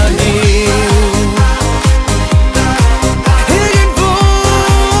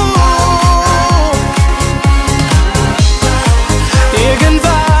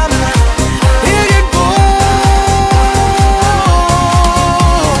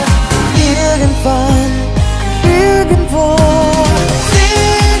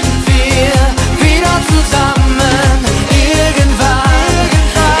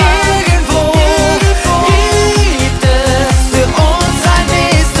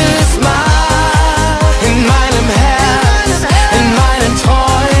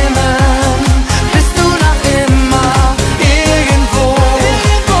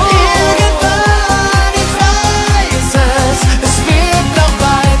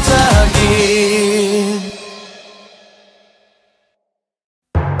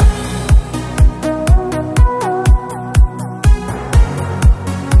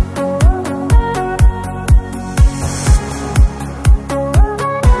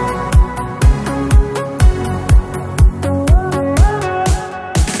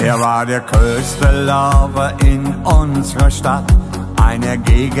war der größte Lover in unserer Stadt. Einer,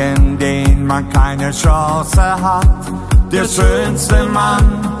 gegen den man keine Chance hat. Der schönste Mann,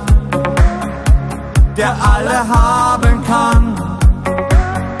 der alle haben kann.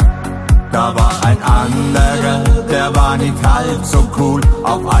 Da war ein anderer, der war nicht halb so cool.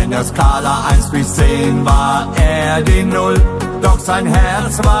 Auf einer Skala 1 bis 10 war er die Null. Doch sein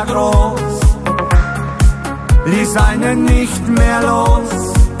Herz war groß, ließ einen nicht mehr los.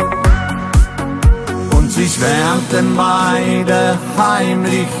 Und sie schwärmten beide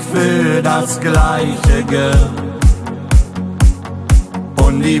heimlich für das gleiche Girl.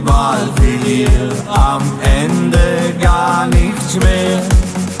 Und die Wahl fiel ihr am Ende gar nicht schwer.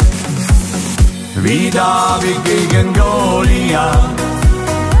 Wie David gegen Goliath,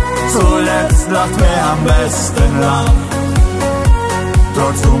 zuletzt lacht wer am besten lacht.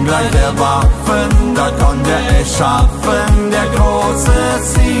 Trotz ungleich der Waffen, da konnte es schaffen, der große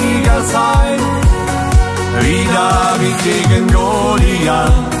Sieger sein. Wie David gegen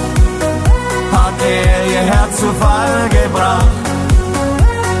Goliath, hat er ihr Herz zu Fall gebracht.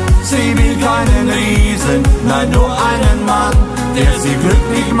 Sie will keinen Riesen, nein nur einen Mann, der sie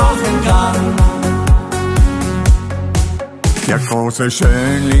glücklich machen kann. Der große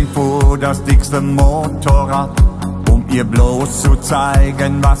Schönling fuhr das dickste Motorrad, um ihr bloß zu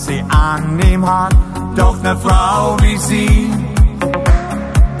zeigen, was sie an ihm hat. Doch ne Frau wie sie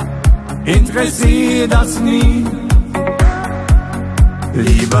interessiert das nie.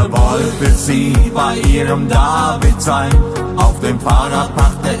 Lieber wollte sie bei ihrem David sein. Auf dem Fahrrad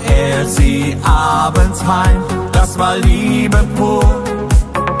brachte er sie abends heim. Das war Liebe pur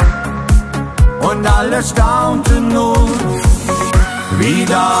und alle staunten nur. Wie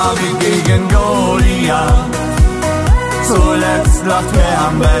David gegen Goliath, zuletzt lacht wer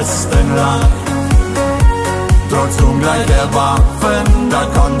am besten lacht. Trotz ungleich der Waffen, da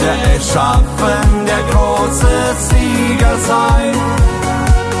konnte es schaffen, der große Sieger sein.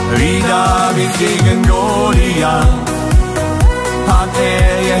 Wie David gegen Goliath, hat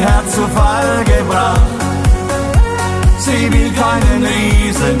er ihr Herz zu Fall gebracht. Sie will keinen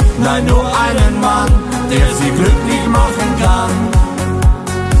Riesen, nein nur einen Mann, der sie glücklich machen kann.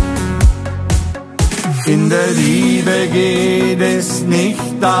 In der Liebe geht es nicht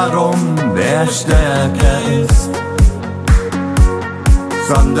darum, wer stärker ist,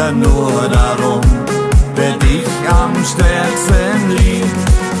 sondern nur darum, wer dich am stärksten liebt.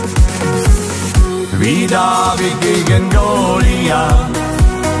 Wie David gegen Goliath,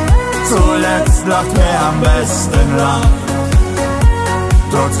 zuletzt lacht wer am besten lacht.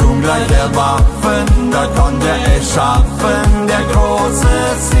 Trotz ungleich der Waffen, da konnte es schaffen, der große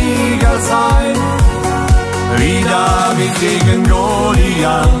Sieger sein. Wie David gegen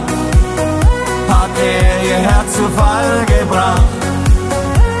Goliath, hat er ihr Herz zu Fall gebracht.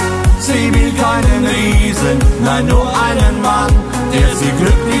 Sie will keinen Riesen, nein nur einen Mann, der sie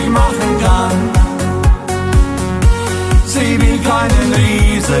glücklich machen kann. Sie will keinen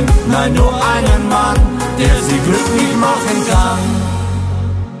Riesen, nein nur einen Mann, der sie glücklich machen kann.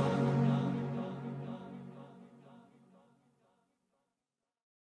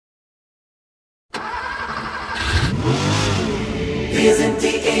 Wir sind die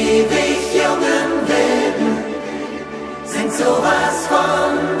ewig jungen Wilden, sind sowas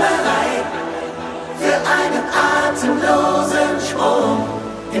von bereit für einen atemlosen Sprung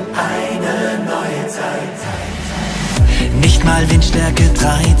in eine neue Zeit. Nicht mal Windstärke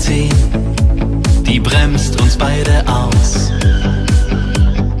 13, die bremst uns beide aus.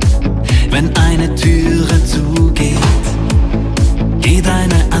 Wenn eine Türe zugeht, geht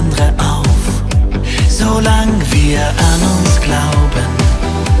eine andere auf. Solange wir an uns glauben,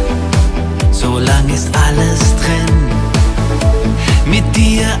 solang ist alles drin. Mit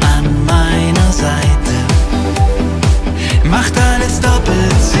dir an meiner Seite macht alles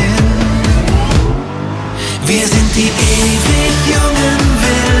doppelt Sinn. Wir sind die ewig jungen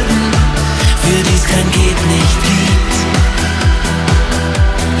Wilden, für die's kein Geht nicht gibt.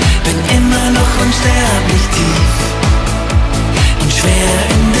 Bin immer noch unsterblich tief und schwer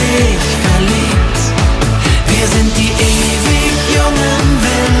in dich verliebt. Wir sind die ewig jungen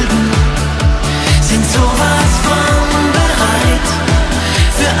Wilden, sind sowas von bereit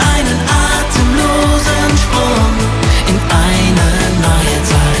für einen atemlosen Sprung in eine neue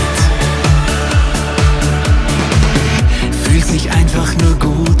Zeit. Fühlt sich einfach nur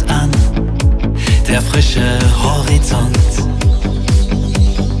gut an, der frische Horizont.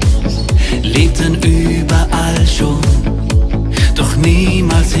 Lebten überall schon, doch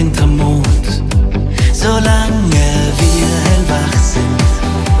niemals hinterm Mond. Solange wir hellwach sind,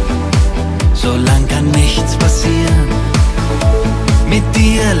 solange kann nichts passieren. Mit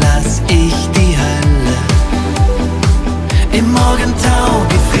dir lass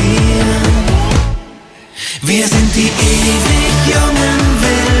die ewig jungen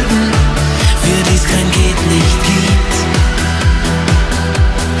Wilden, für die's kein geht nicht gibt.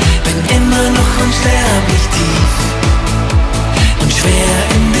 Bin immer noch unsterblich tief und schwer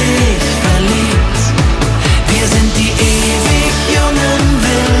in dich verliebt. Wir sind die ewig jungen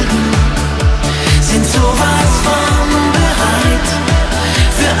Wilden, sind sowas von bereit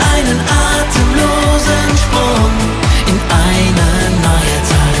für einen atemlosen Sprung in eine neue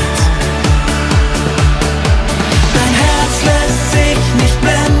Zeit. Dein Herz lässt sich nicht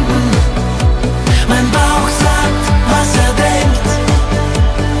blenden, mein Bauch sagt, was er denkt.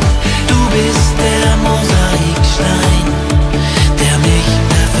 Du bist der Mosaikstein, der mich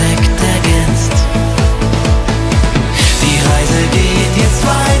perfekt ergänzt. Die Reise geht jetzt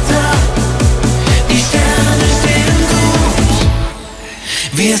weiter, die Sterne stehen gut.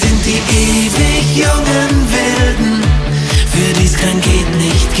 Wir sind die ewig jungen Wilden, für die's kein geht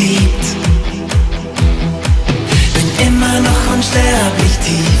nicht gibt. Bin immer noch unsterblich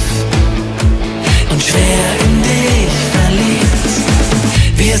tief und schwer in dich verliebt.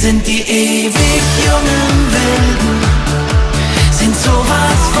 Wir sind die ewig jungen Wilden, sind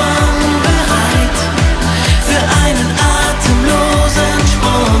sowas von bereit für einen atemlosen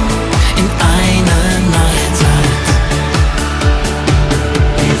Sprung in eine neue Zeit.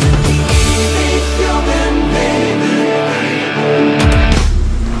 Wir sind die ewig jungen Wilden.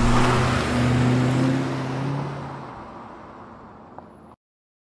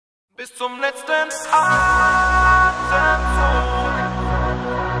 Bis zum letzten Atemzug.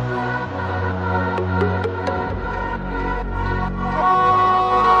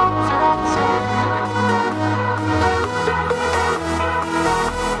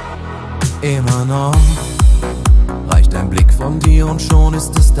 Immer noch reicht ein Blick von dir und schon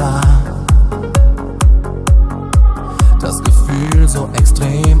ist es da. Das Gefühl so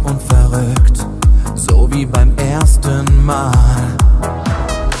extrem und verrückt, so wie beim ersten Mal.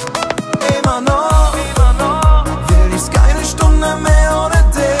 Immer noch will ich's keine Stunde mehr ohne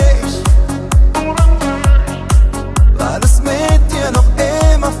dich, weil es mit dir noch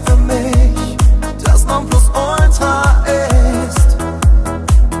immer für mich das Nonplusultra ist.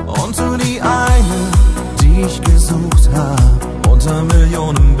 Und du die eine, die ich gesucht hab, unter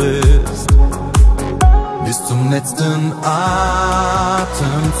Millionen bist. Bis zum letzten Atemzug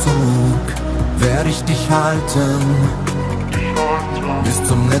werde ich dich halten. Bis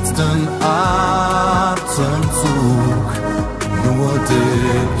zum letzten Atemzug nur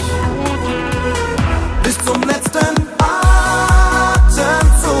dich. Bis zum letzten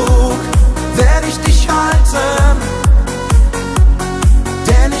Atemzug werde ich dich halten.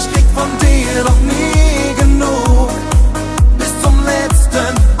 Denn ich krieg von dir noch nie genug. Bis zum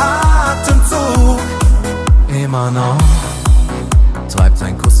letzten Atemzug. Immer noch treibt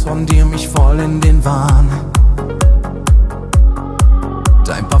ein Kuss von dir mich voll in den Wahn.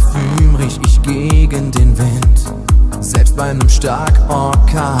 Dein Parfüm riech ich gegen den Wind, selbst bei einem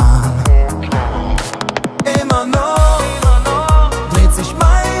Starkorkan. Immer noch dreht sich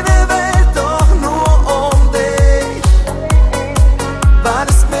meine Welt doch nur um dich, weil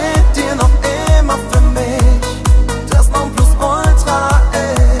es mit dir noch immer für mich das Nonplusultra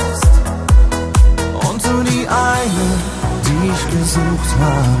ist. Und du die eine, die ich gesucht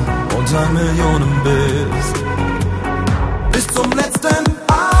hab, unter Millionen bist. Bis zum letzten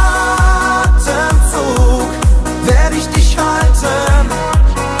Atemzug werde ich dich halten.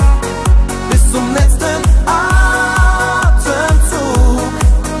 Bis zum letzten Atemzug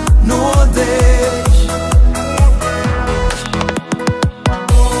nur dich.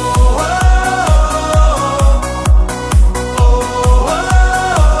 Oh, oh, oh, oh, oh.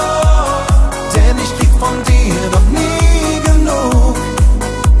 Denn ich krieg von dir noch nie genug.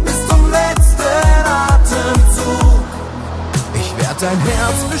 Bis zum letzten Atemzug. Ich werd dein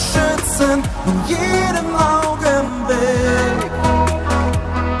Herz beschützen in jedem Augenblick.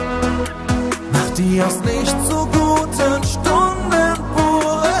 Mach dir aus nicht so guten Stunden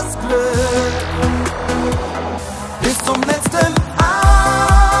pures Glück. Bis zum letzten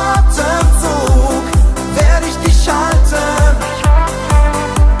Atemzug werde ich dich halten.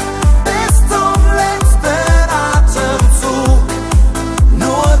 Bis zum letzten Atemzug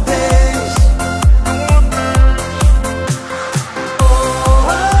nur dich. Oh,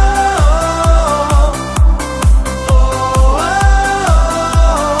 oh, oh, oh, oh.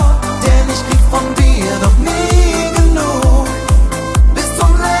 Denn ich krieg von dir noch nie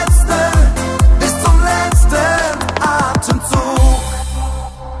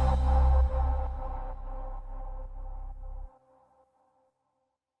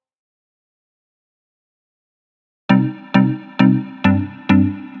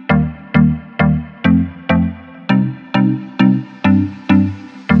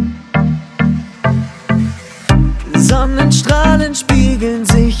Strahlen spiegeln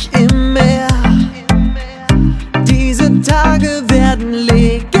sich im Meer. Diese Tage werden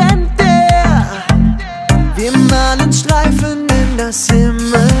legendär. Wir malen Streifen in das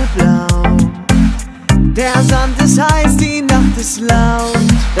Himmelblau. Der Sand ist heiß, die Nacht ist laut.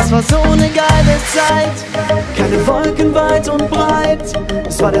 Das war so eine geile Zeit. Keine Wolken weit und breit.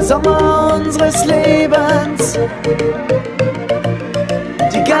 Es war der Sommer unseres Lebens.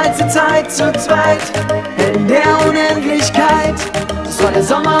 Die geilste Zeit zu zweit in der Unendlichkeit. Das war der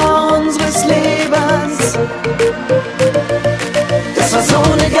Sommer unseres Lebens. Das war so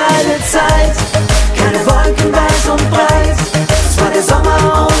eine geile Zeit. Keine Wolken weit und breit. Das war der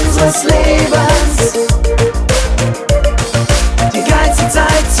Sommer unseres Lebens. Die geilste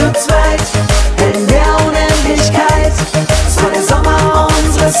Zeit zu zweit in der Unendlichkeit. Das war der Sommer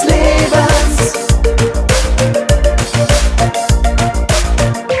unseres Lebens.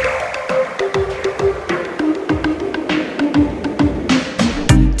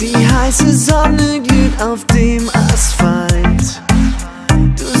 Die heiße Sonne glüht auf dem Asphalt.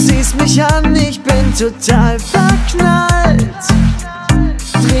 Du siehst mich an, ich bin total verknallt.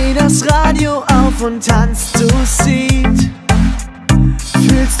 Dreh das Radio auf und tanzt zu Seed.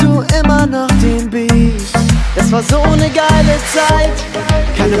 Fühlst du immer noch den Beat? Das war so eine geile Zeit.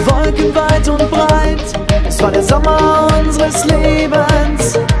 Keine Wolken weit und breit. Es war der Sommer unseres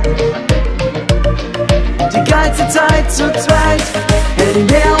Lebens. Die geilste Zeit zu zweit in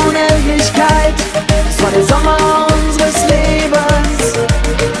der Unendlichkeit. Es war der Sommer unseres Lebens.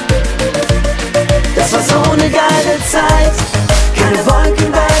 Das war so eine geile Zeit. Keine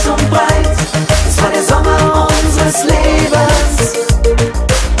Wolken weit und breit. Es war der Sommer unseres Lebens.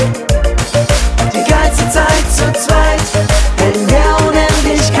 Die geilste Zeit zu zweit in der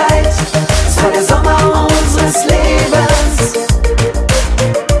Unendlichkeit. Es war der Sommer unseres Lebens.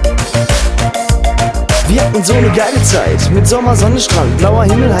 Wir hatten so eine geile Zeit mit Sommer, Sonne, Strand, blauer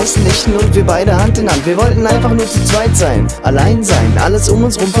Himmel, heißen Nächten und wir beide Hand in Hand. Wir wollten einfach nur zu zweit sein, allein sein, alles um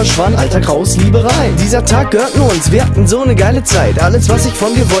uns rum verschwand, Alltag raus, Lieberei. Dieser Tag gehört nur uns, wir hatten so eine geile Zeit. Alles, was ich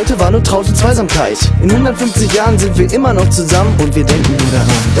von dir wollte, war nur traute Zweisamkeit. In 150 Jahren sind wir immer noch zusammen und wir denken nur daran.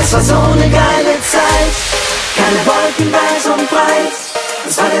 Das war so eine geile Zeit, keine Wolken weit und breit.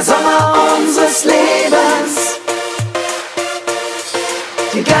 Das war der Sommer unseres Lebens.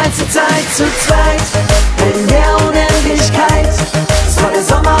 Die geilste Zeit zu zweit in der Unendlichkeit. Das war der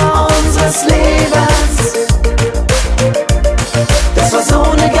Sommer unseres Lebens. Das war so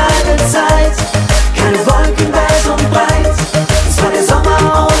eine geile Zeit. Keine Wolken weit und breit. Das war der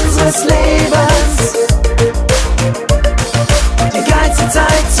Sommer unseres Lebens. Die geilste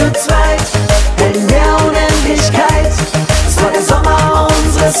Zeit zu zweit in der Unendlichkeit. Das war der Sommer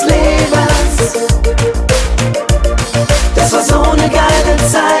unseres Lebens. Das war so eine geile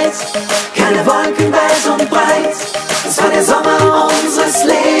Zeit. Keine Wolken weit und breit. Das war der Sommer unseres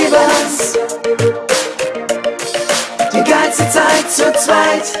Lebens. Die geilste Zeit zu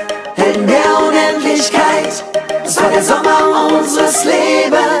zweit in der Unendlichkeit. Das war der Sommer unseres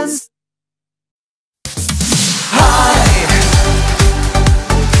Lebens.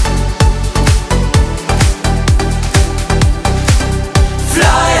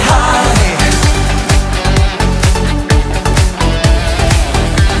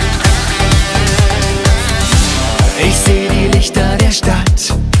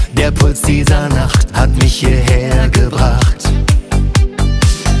 Der Puls dieser Nacht hat mich hierher gebracht.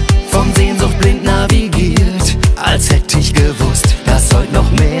 Von Sehnsucht blind navigiert, als hätte ich gewusst, dass heute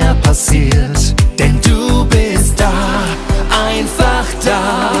noch mehr passiert. Denn du bist da, einfach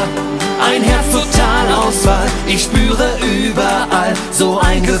da. Ein Herz total Auswahl, ich spüre überall so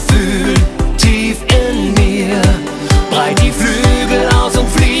ein Gefühl tief in mir. Breit die Flügel aus und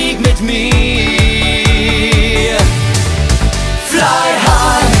flieg mit mir. Fly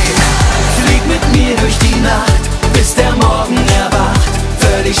high, flieg mit mir durch die Nacht, bis der Morgen erwacht,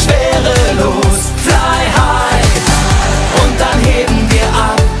 völlig schwerelos. Fly high, und dann heben wir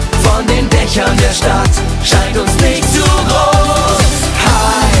ab von den Dächern der Stadt, scheint uns nicht zu groß.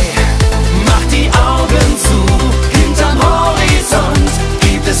 High, mach die Augen zu, hinterm Horizont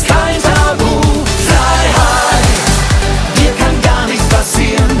gibt es kein Tabu. Fly high, dir kann gar nichts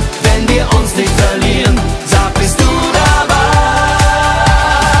passieren, wenn wir uns nicht verlieren. Sag, bist du dabei?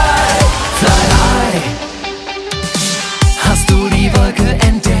 Fly high. Hast du die Wolke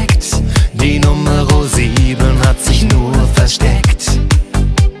entdeckt? Die Nummer 7 hat sich nur versteckt.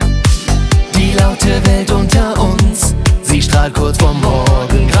 Die laute Welt unter uns, sie strahlt kurz vorm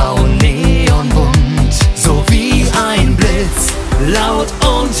Morgengrau neonbunt. So wie ein Blitz, laut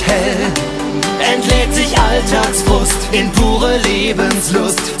und hell, entlädt sich Alltagsfrust in pure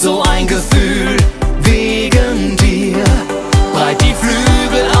Lebenslust. So ein Gefühl wegen dir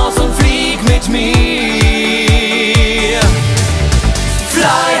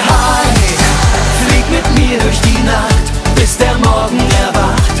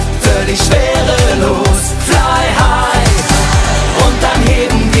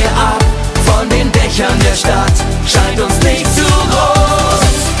Stadt scheint uns nicht zu groß.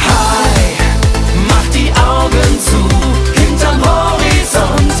 Hi, mach die Augen zu, hinterm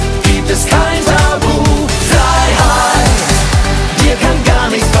Horizont gibt es kein Tabu. Fly high, dir kann gar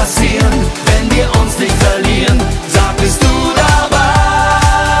nichts passieren, wenn wir uns nicht verlieren. Sag, bist du dabei?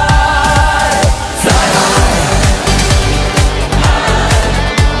 Fly high.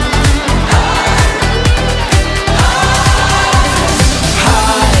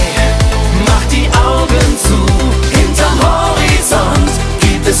 Hi, mach die Augen zu, hinterm Horizont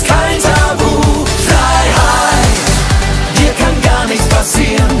gibt es kein Tabu. Fly high, dir kann gar nichts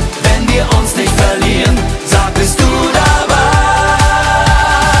passieren, wenn wir uns nicht verlieren. Sag, bist du dabei?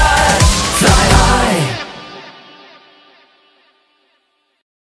 Fly high.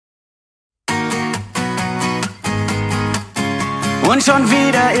 Und schon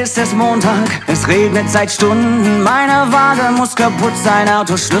wieder ist es Montag, es regnet seit Stunden. Meine Waage muss kaputt sein,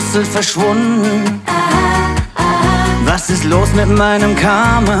 Autoschlüssel verschwunden. Was ist los mit meinem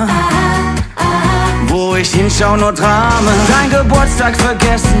Karma? Wo ich hinschau, nur Drama. Dein Geburtstag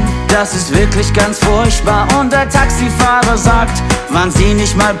vergessen, das ist wirklich ganz furchtbar. Und der Taxifahrer sagt, waren Sie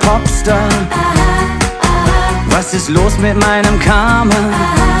nicht mal Popstar? Was ist los mit meinem Karma?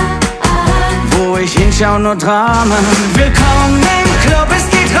 Wo ich hinschau, nur Drama. Willkommen im Club, es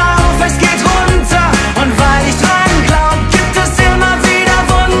geht rauf, es geht runter. Und weil ich dran glaub, gibt es immer wieder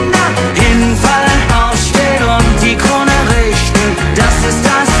Wunder. Hinfallen, aufstehen und die Krone richten. Das ist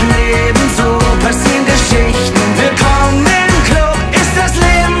das Leben, so passieren Geschichten. Willkommen im Club, ist das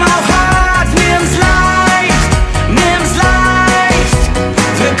Leben auch hart? Nimm's leicht, nimm's leicht.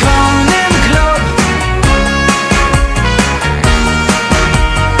 Willkommen im Club.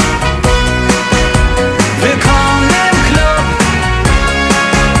 Willkommen im Club.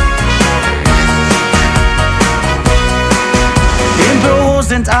 Im Büro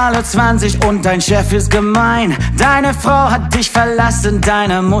sind alle 20 und dein Chef ist gemein. Deine Frau hat dich verlassen,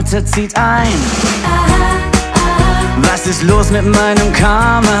 deine Mutter zieht ein. Was ist los mit meinem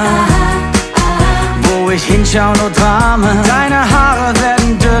Karma? Wo ich hinschau, nur Drama. Deine Haare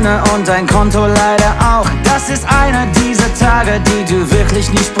werden dünner und dein Konto leider auch. Das ist einer dieser Tage, die du wirklich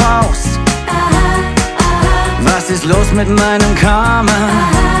nicht brauchst. Was ist los mit meinem Karma?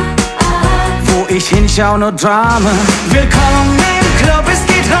 Wo ich hinschau, nur Drama. Willkommen im Club, es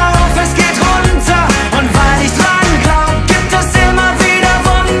geht rauf, es geht runter. Und weil ich dran glaub, gibt es immer wieder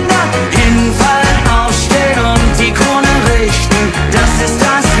Wunder. Hinfallen, aufstehen und die Krone richten. Das ist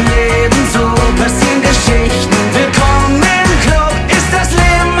das Leben, so passieren Geschichten. Willkommen im Club, ist das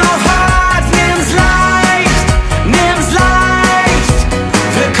Leben auch hart? Nimm's leicht, nimm's leicht.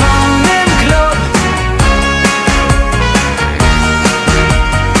 Willkommen im Club.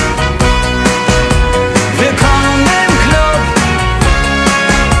 Willkommen im Club.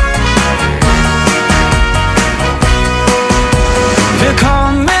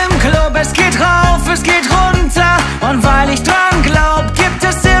 Willkommen im Club, es geht rauf, es geht runter. Und weil ich dran glaub, gibt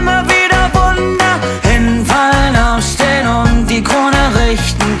es immer wieder Wunder. Hinfallen, aufstehen und die Krone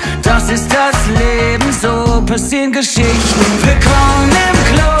richten. Das ist das Leben, so passieren Geschichten. Willkommen im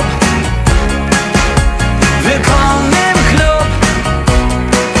Club. Willkommen im Club.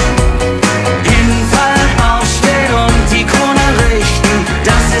 Hinfallen, aufstehen und die Krone richten.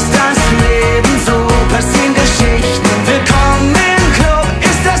 Das ist das Leben, so passieren Geschichten. Willkommen im Club,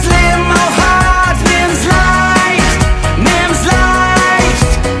 ist das Leben auch hart? Nimm's leicht, nimm's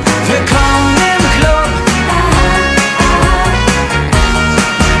leicht. Willkommen im Club.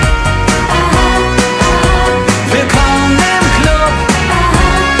 Willkommen im Club.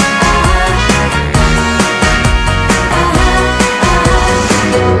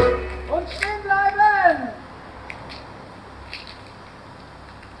 Und stehen bleiben!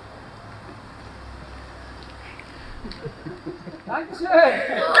 Dankeschön!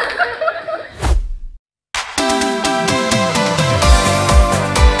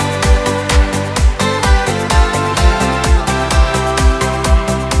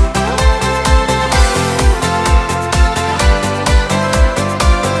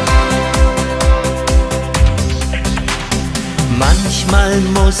 Manchmal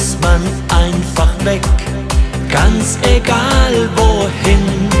muss man einfach weg, ganz egal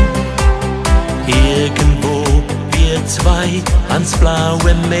wohin. Irgendwo wir zwei ans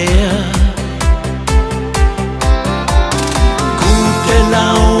blaue Meer. Gute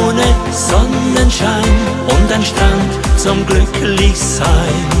Laune, Sonnenschein und ein Strand zum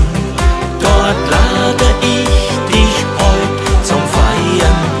Glücklichsein. Dort lade ich dich heut zum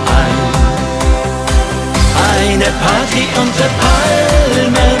Feiern ein. Eine Party unter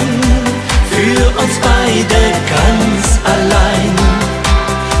Palmen, für uns beide ganz allein.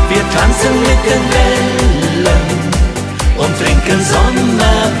 Wir tanzen mit den Wellen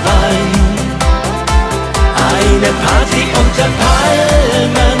Party unter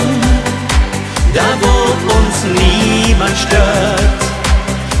Palmen, da wo uns niemand stört.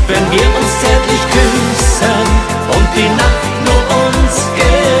 Wenn wir uns zärtlich küssen und die Nacht nur uns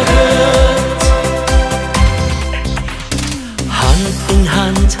gehört. Hand in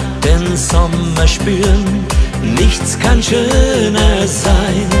Hand den Sommer spüren, nichts kann schöner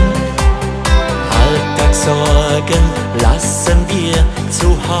sein. Alltagssorgen lassen wir zu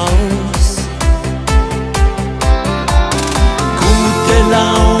Haus. Gute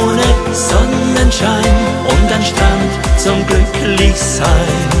Laune, Sonnenschein und ein Strand zum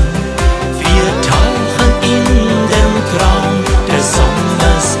Glücklichsein. Wir tauchen in den Traum des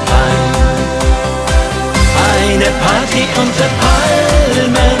Sommers ein. Eine Party unter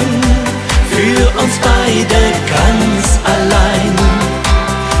Palmen, für uns beide ganz allein.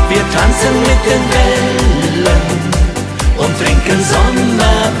 Wir tanzen mit den Wellen und trinken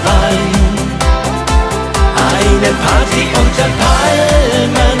Sommerwein. Eine Party unter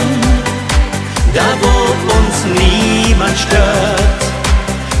Palmen, da wo uns niemand stört.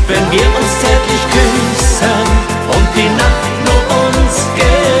 Wenn wir uns zärtlich küssen und die Nacht nur uns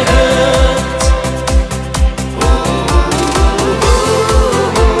gehört.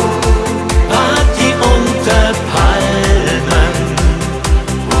 Party unter Palmen.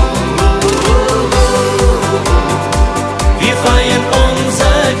 Wir feiern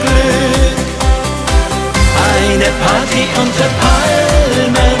unser Glück. Eine Party unter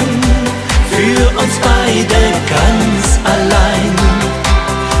Palmen, für uns beide ganz allein.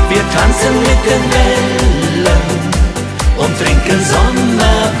 Wir tanzen mit den Wellen und trinken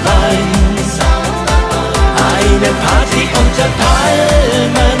Sommerwein. Eine Party unter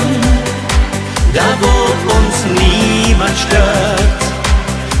Palmen, da wo uns niemand stört.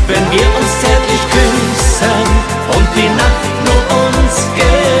 Wenn wir uns zärtlich küssen und die Nacht nur uns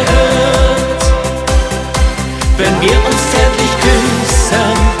gehört. Wenn wir uns zärtlich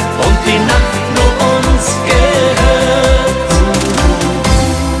küssen und die Nacht nur uns gehört.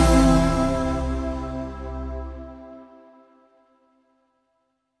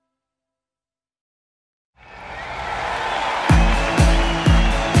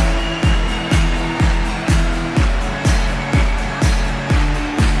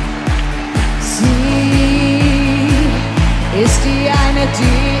 Sie ist die eine,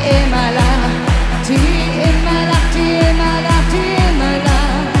 die immer lacht, die immer lacht, die immer lacht, die immer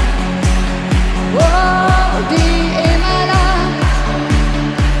lacht. Oh, die immer lacht.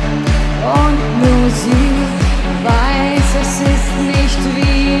 Und nur sie weiß, es ist nicht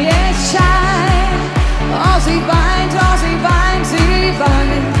wie es scheint. Oh, sie weint, sie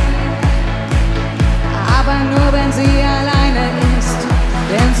weint. Aber nur wenn sie alleine ist.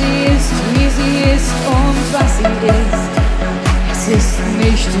 Denn sie ist, wie sie ist und was sie ist. Es ist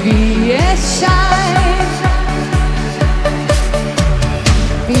nicht wie es scheint.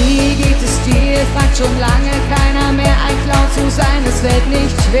 Wie geht es dir? Fragt schon lange keiner mehr. Ein Clown zu sein, es fällt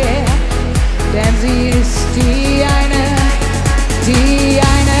nicht schwer. Denn sie ist die eine,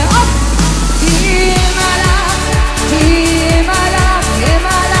 oh, die immer lacht, die immer lacht,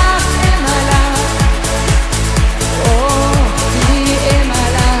 immer lacht, immer lacht. Oh, die immer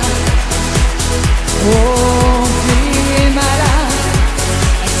lacht, oh, die immer lacht.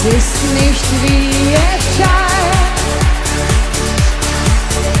 Es ist nicht wie es scheint.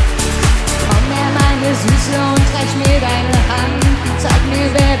 Komm her, meine Süße, und reich mir deine Hand. Zeig mir,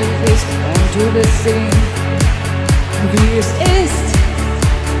 wer du bist, und du wirst sehen, wie es ist.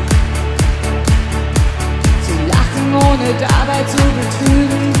 Zu lachen, ohne dabei zu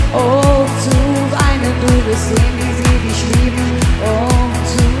betrügen. Oh, zu weinen, du wirst sehen, wie sie dich lieben. Oh,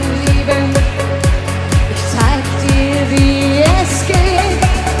 zu lieben. Ich zeig dir, wie es geht.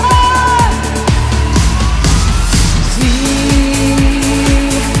 Oh! Sie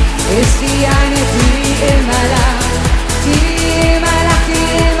ist die eine, die immer lacht. Die immer lacht, die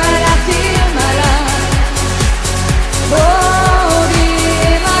immer lacht, die immer lacht. Oh, die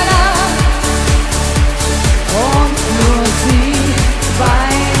immer lacht. Und nur sie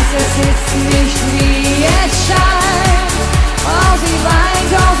weiß, es ist nicht wie es scheint. Oh, sie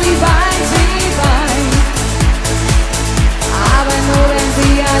weint, sie weint. Aber nur wenn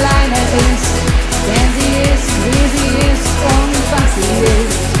sie alleine ist. Denn sie ist, wie sie ist und was sie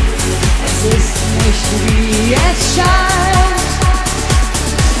ist. Es ist nicht wie es scheint.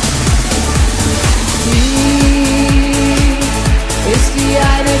 Sie ist die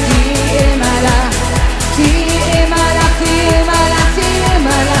eine, die immer lacht. Die immer lacht, die immer lacht, die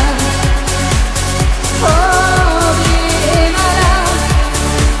immer lacht. Oh, die immer lacht.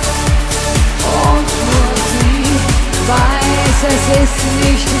 Und nur sie weiß, es ist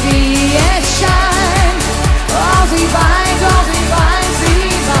nicht wie es scheint. Oh, sie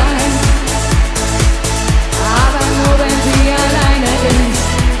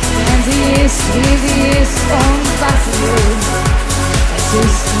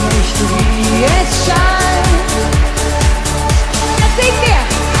ist nicht wie es scheint. Jetzt singt ihr!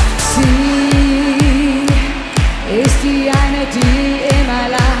 Sie ist die eine, die immer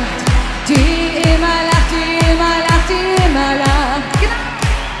lacht, die immer lacht, die immer lacht, die immer lacht. Genau.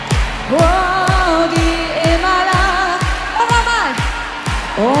 Oh, die immer lacht. Nochmal.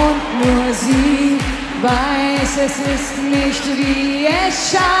 Und nur sie weiß, es ist nicht wie es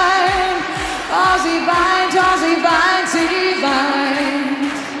scheint. Oh, sie weint, sie weint.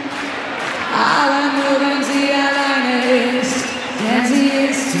 Aber nur wenn sie alleine ist, denn sie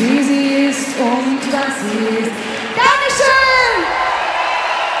ist, wie sie ist und was sie ist. Dankeschön!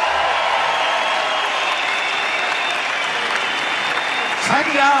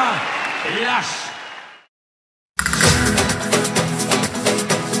 Heja, lasch!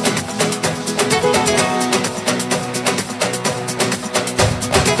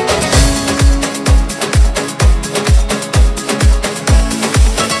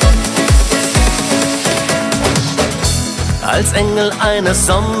 Als Engel einer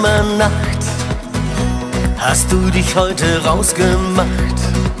Sommernacht hast du dich heute rausgemacht.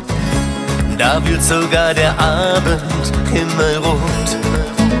 Da wird sogar der Abendhimmel rot.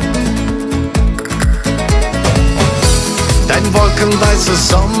 Dein wolkenweißes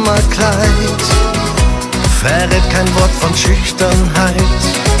Sommerkleid verrät kein Wort von Schüchternheit.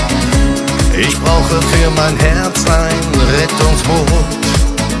 Ich brauche für mein Herz ein Rettungsboot.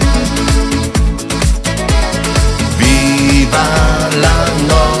 Viva la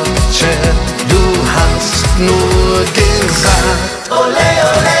noche, du hast nur gesagt Ole,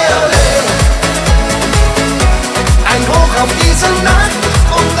 ole, ole. Ein Hoch auf diese Nacht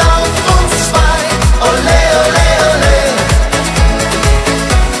und auf uns zwei. Ole, ole, ole.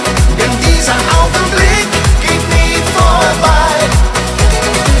 Denn dieser Augenblick geht nie vorbei.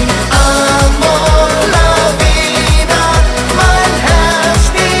 Amor, la vida, mein Herz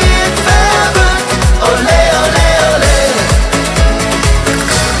spielt verrückt. Ole, ole, ole.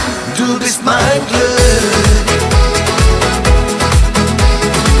 Du bist mein Glück.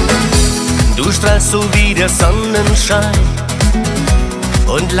 Du strahlst so wie der Sonnenschein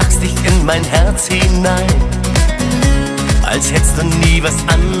und lachst dich in mein Herz hinein, als hättest du nie was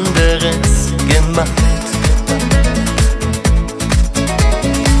anderes gemacht.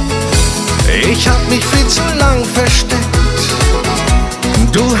 Ich hab mich viel zu lang versteckt.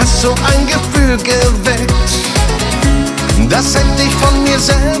 Du hast so ein Gefühl geweckt. Das hätte ich von mir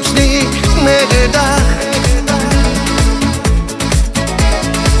selbst nicht mehr gedacht.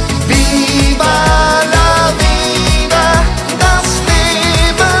 Viva la vida, das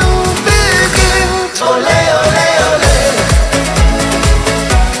Leben beginnt. Ole, ole, ole.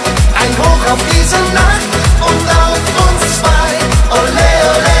 Ein Hoch auf diese Nacht und auf uns zwei. Ole,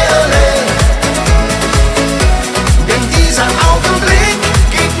 ole, ole. Denn dieser Augenblick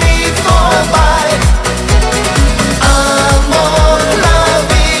geht nie vorbei. Amor, la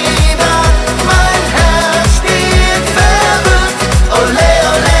vida, mein Herz spielt verrückt. Ole,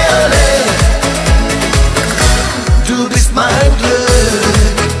 ole, ole. Du bist mein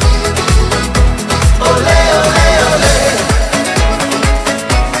Glück. Ole, ole, ole.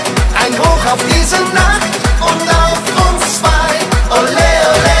 Ein Hoch auf diese Nacht und auf uns zwei. Ole,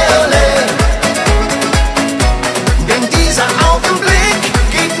 ole, ole. Denn dieser Augenblick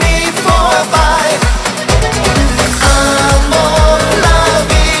geht nie vorbei. Amor, la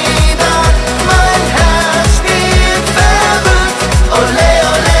vida, mein Herz spielt verrückt. Ole,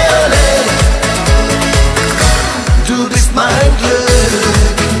 ole, ole. Du bist mein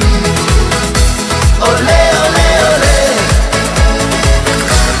Glück. Ole, ole, ole.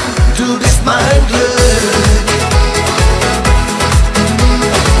 Du bist mein Glück.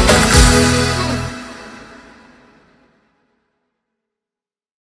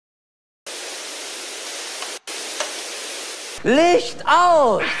 Licht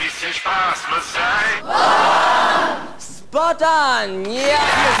aus! Ein bisschen Spaß muss sein. Spot an! Ja! Hier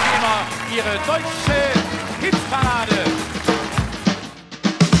ist immer Ihre deutsche Hitparade.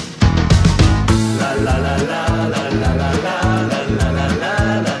 La la la la la la la la la la la la la la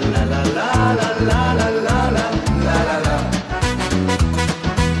la la la la.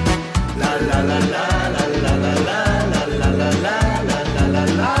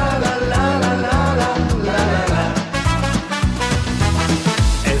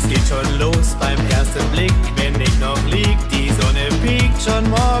 Es geht schon los beim ersten Blick, wenn ich noch lieg, die Sonne piekt, schon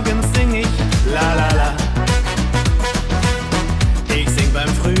morgens sing ich la la la.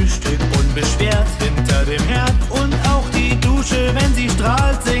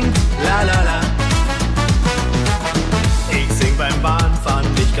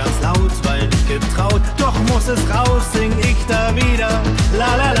 muss es raus, sing ich da wieder,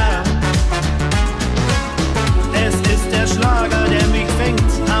 la la la. Es ist der Schlager, der mich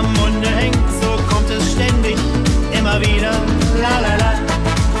fängt, am Munde hängt, so kommt es ständig, immer wieder, la la la.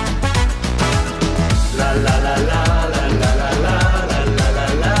 La la la la la la la la la la la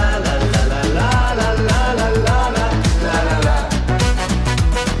la la la la la la la.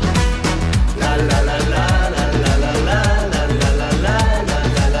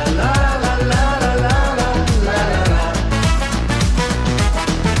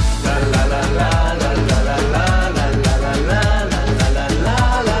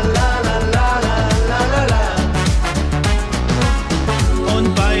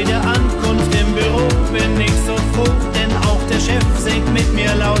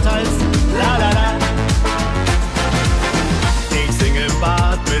 Laut als la la la. Ich singe im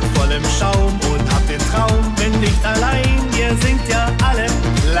Bad mit vollem Schaum und hab den Traum, bin nicht allein, ihr singt ja alle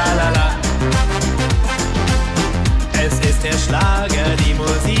la la la. Es ist der Schlager, die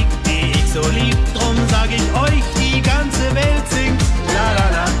Musik, die ich so lieb, drum sag ich euch, die ganze Welt singt la la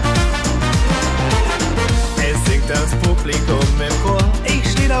la. Es singt das Publikum im Chor, ich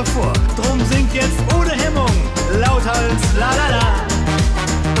steh davor, drum singt jetzt ohne Hemmung, laut als la la la.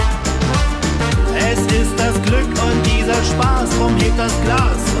 Es ist das Glück und dieser Spaß, drum hebt das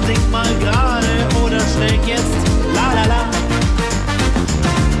Glas und singt mal gerade oder schräg jetzt la la la.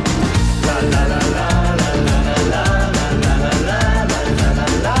 La la la la la la la la la la la la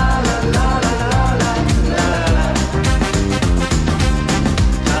la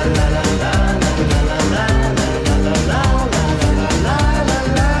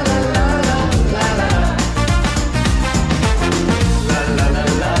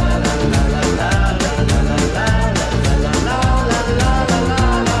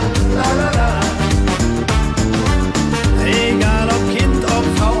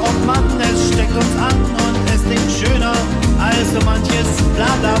so manches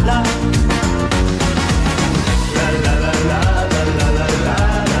bla bla bla. La la la la la la la la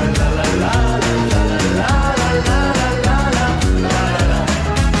la la la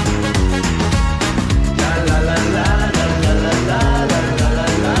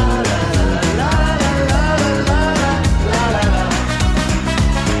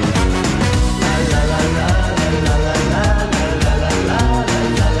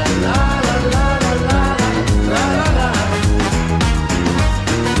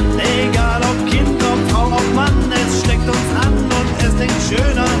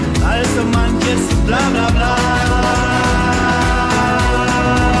schöner als so manches bla bla bla.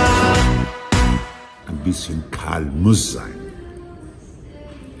 Ein bisschen kahl muss sein.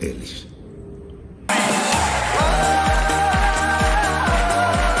 Ehrlich.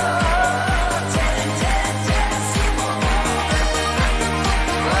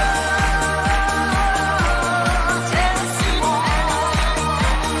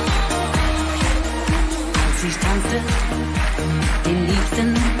 Als ich tanzte, den Liebsten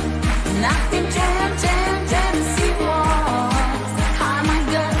nach dem Tennessee Walk. Oh mein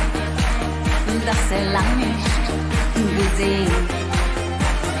Gott, das er lang nicht gesehen.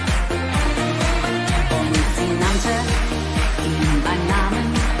 Und sie nannte ihn beim Namen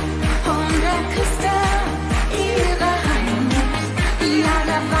und er küsste ihre Hand. Ja,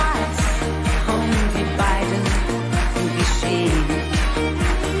 da war es um die beiden geschehen.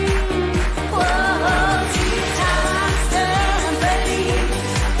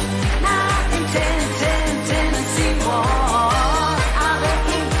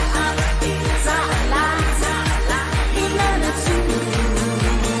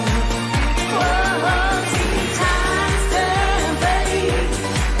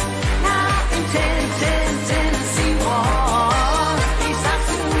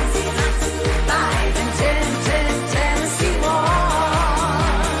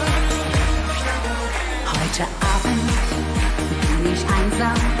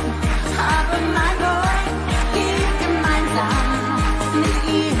 Aber mein Boy geht gemeinsam mit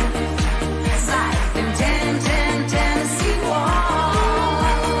ihr seit dem Tennessee Walk.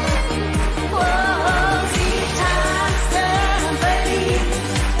 Oh, sie tanzte verliebt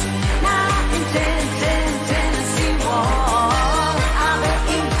nach dem Tennessee Walk. Aber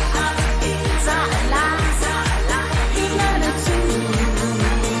ich sah allein ihnen zu.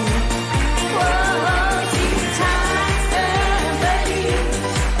 Oh, sie tanzte verliebt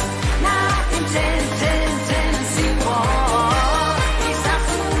nach dem Tennessee Walk. Ich sag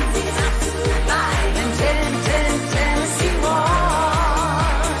zu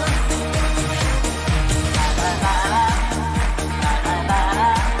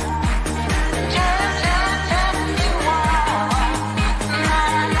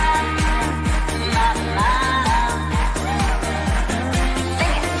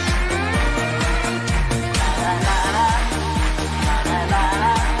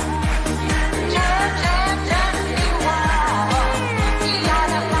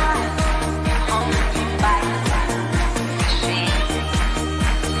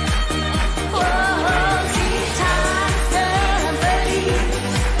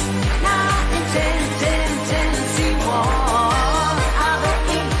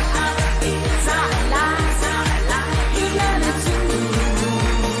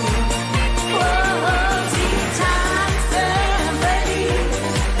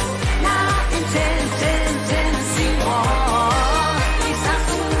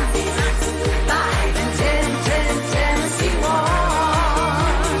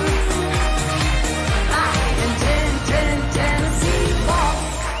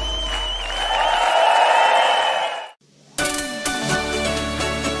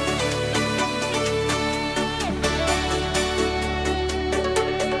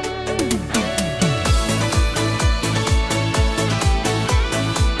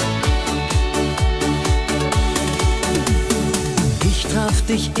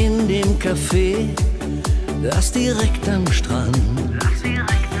dich in dem Café, das direkt am Strand.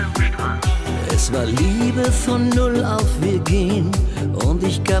 Es war Liebe von 0 auf wir gehen und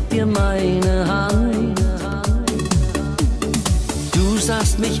ich gab dir meine Hand. Du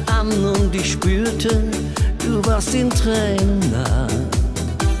sahst mich an und ich spürte, du warst in Tränen nah,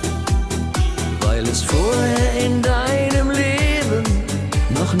 weil es vorher in deinem Leben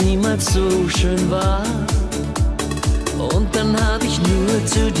noch niemals so schön war. Und dann hab ich nur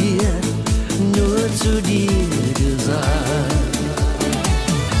zu dir gesagt.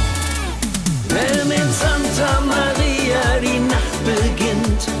 Wenn in Santa Maria die Nacht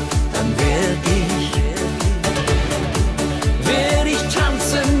beginnt, dann werd ich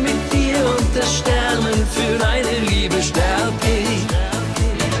tanzen mit dir unter Sternen, für deine Liebe sterb ich.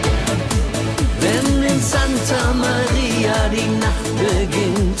 Wenn in Santa Maria die Nacht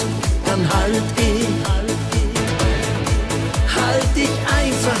beginnt, dann halt dich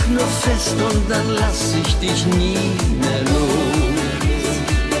einfach nur fest und dann lass ich dich nie mehr los.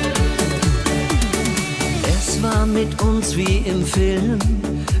 Es war mit uns wie im Film,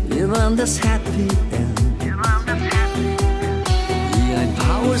 wir waren das Happy End. Wie ein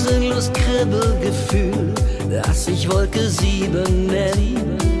pausenlos Kribbelgefühl, das sich Wolke 7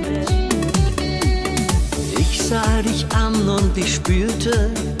 nennt. Ich sah dich an und ich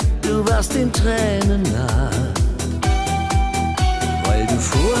spürte, du warst in Tränen nah, weil du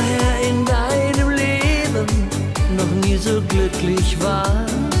vorher in deinem Leben noch nie so glücklich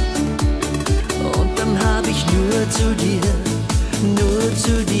warst. Und dann hab ich nur zu dir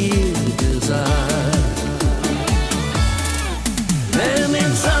gesagt. Wenn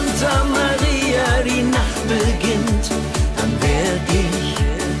in Santa Maria die Nacht beginnt, dann werd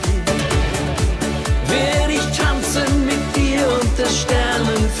ich tanzen mit dir unter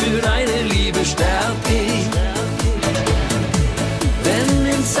Sternen, für deine Liebe sterb ich. Wenn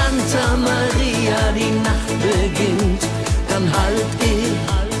in Santa Maria die Nacht beginnt, dann halt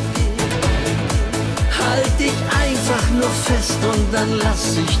dich einfach nur fest und dann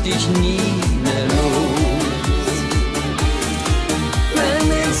lass ich dich nie mehr los. Wenn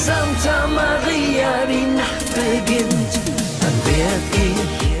in Santa Maria die Nacht beginnt, dann werd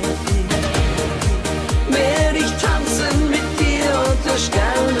ich tanzen mit dir unter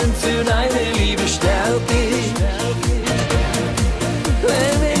Sternen, für deine Liebe sterb ich.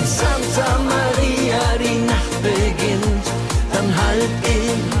 Wenn in Santa Maria die Nacht beginnt, dann halt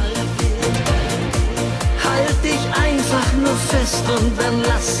dich einfach nur fest und dann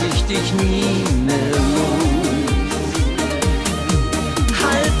lass ich dich nie mehr los.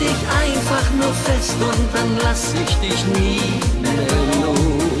 Halt dich einfach nur fest und dann lass ich dich nie mehr los.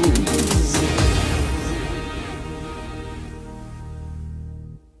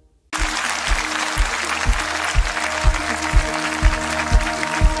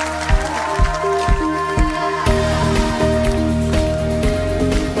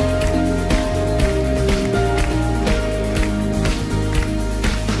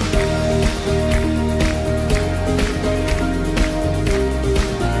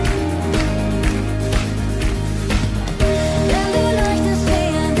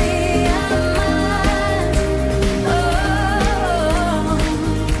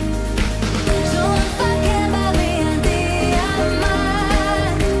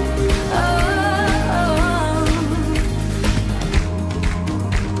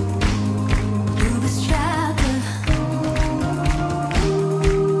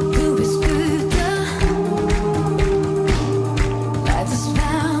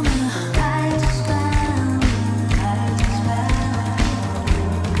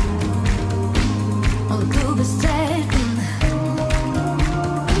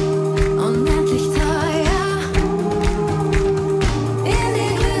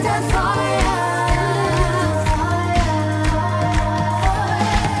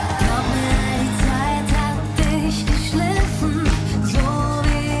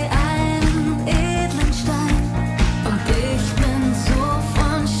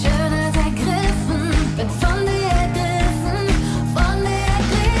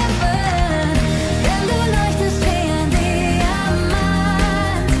 Denn du leuchtest wie ein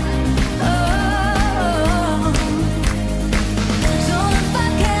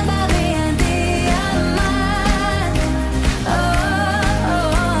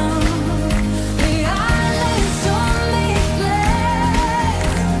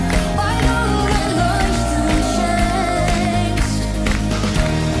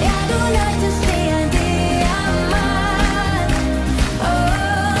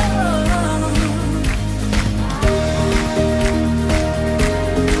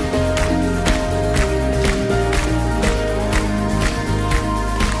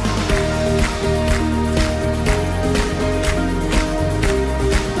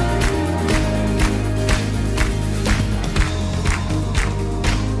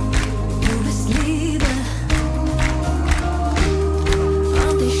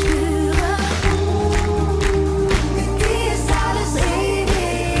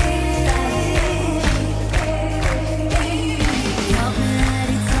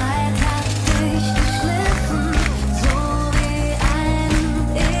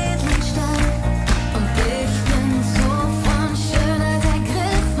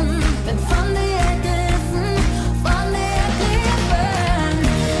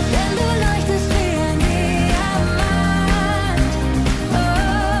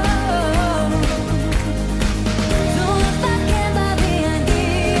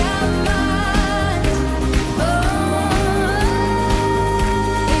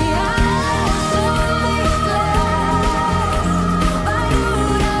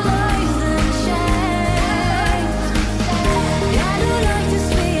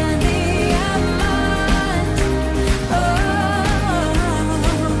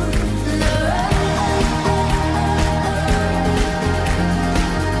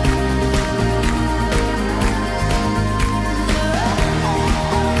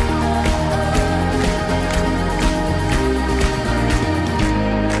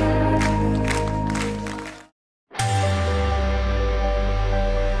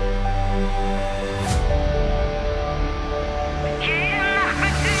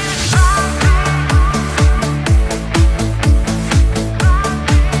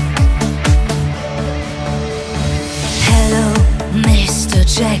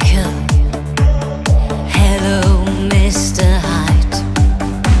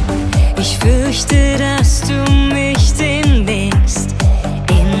fürchte, dass du mich demnächst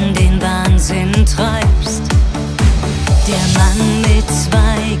in den Wahnsinn treibst. Der Mann mit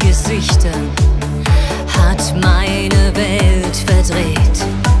zwei Gesichtern hat meine Welt verdreht.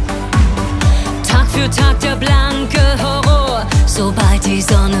 Tag für Tag der blanke Horror, sobald die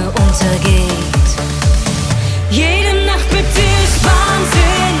Sonne untergeht. Jede Nacht mit dir ist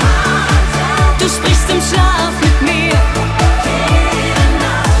Wahnsinn. Du sprichst im Schlaf mit mir.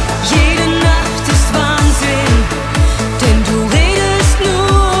 Jede Nacht ist Wahnsinn, denn du redest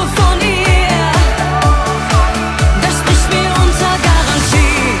nur von ihr. Das bricht mir unter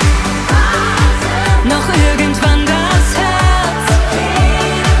Garantie noch irgendwann das Herz.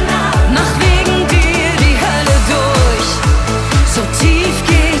 Mach wegen dir die Hölle durch, so tief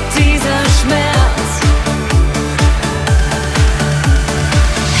geht dieser Schmerz.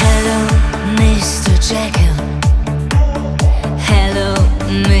 Hello, Mr. Jekyll. Hello,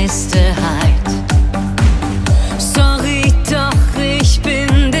 Mr. Hyde. Sorry, doch ich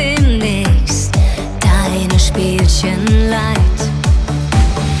bin demnächst deine Spielchen leid.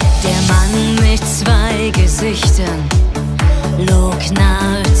 Der Mann mit zwei Gesichtern log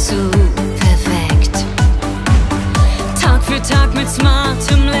nahezu perfekt. Tag für Tag mit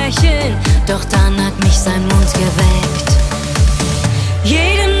smartem Lächeln, doch dann hat mich sein Mund geweckt.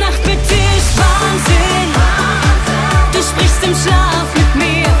 Jede Nacht mit dir ist Wahnsinn. Du sprichst im Schlaf mit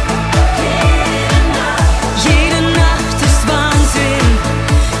mir. Jede Nacht ist Wahnsinn,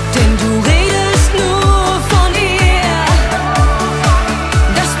 denn du redest nur von ihr.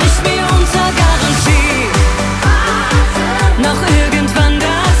 Das bricht mir unter Garantie noch irgendwann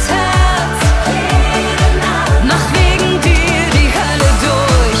das Herz. Mach wegen dir die Hölle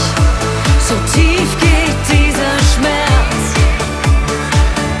durch, so tief geht dieser Schmerz.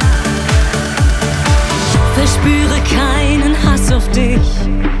 Verspüre keinen Hass auf dich,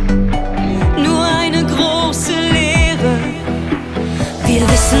 nur eine große Leere. Wir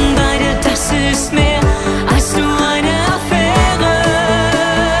wissen beide, das ist mehr als nur eine Affäre.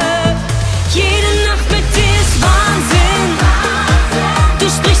 Jede Nacht mit dir ist Wahnsinn. Du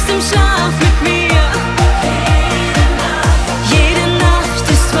sprichst im Schlaf mit mir. Jede Nacht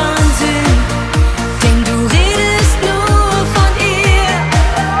ist Wahnsinn, denn du redest nur von ihr.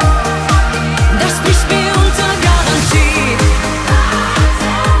 Das bricht mir unter Garantie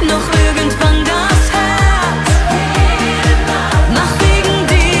noch irgendwann das Herz. Mach wegen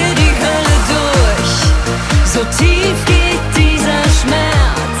dir die Hölle durch, so tief geht dieser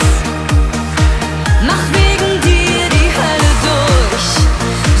Schmerz. Mach wegen dir die Hölle durch,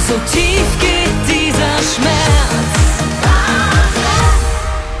 so tief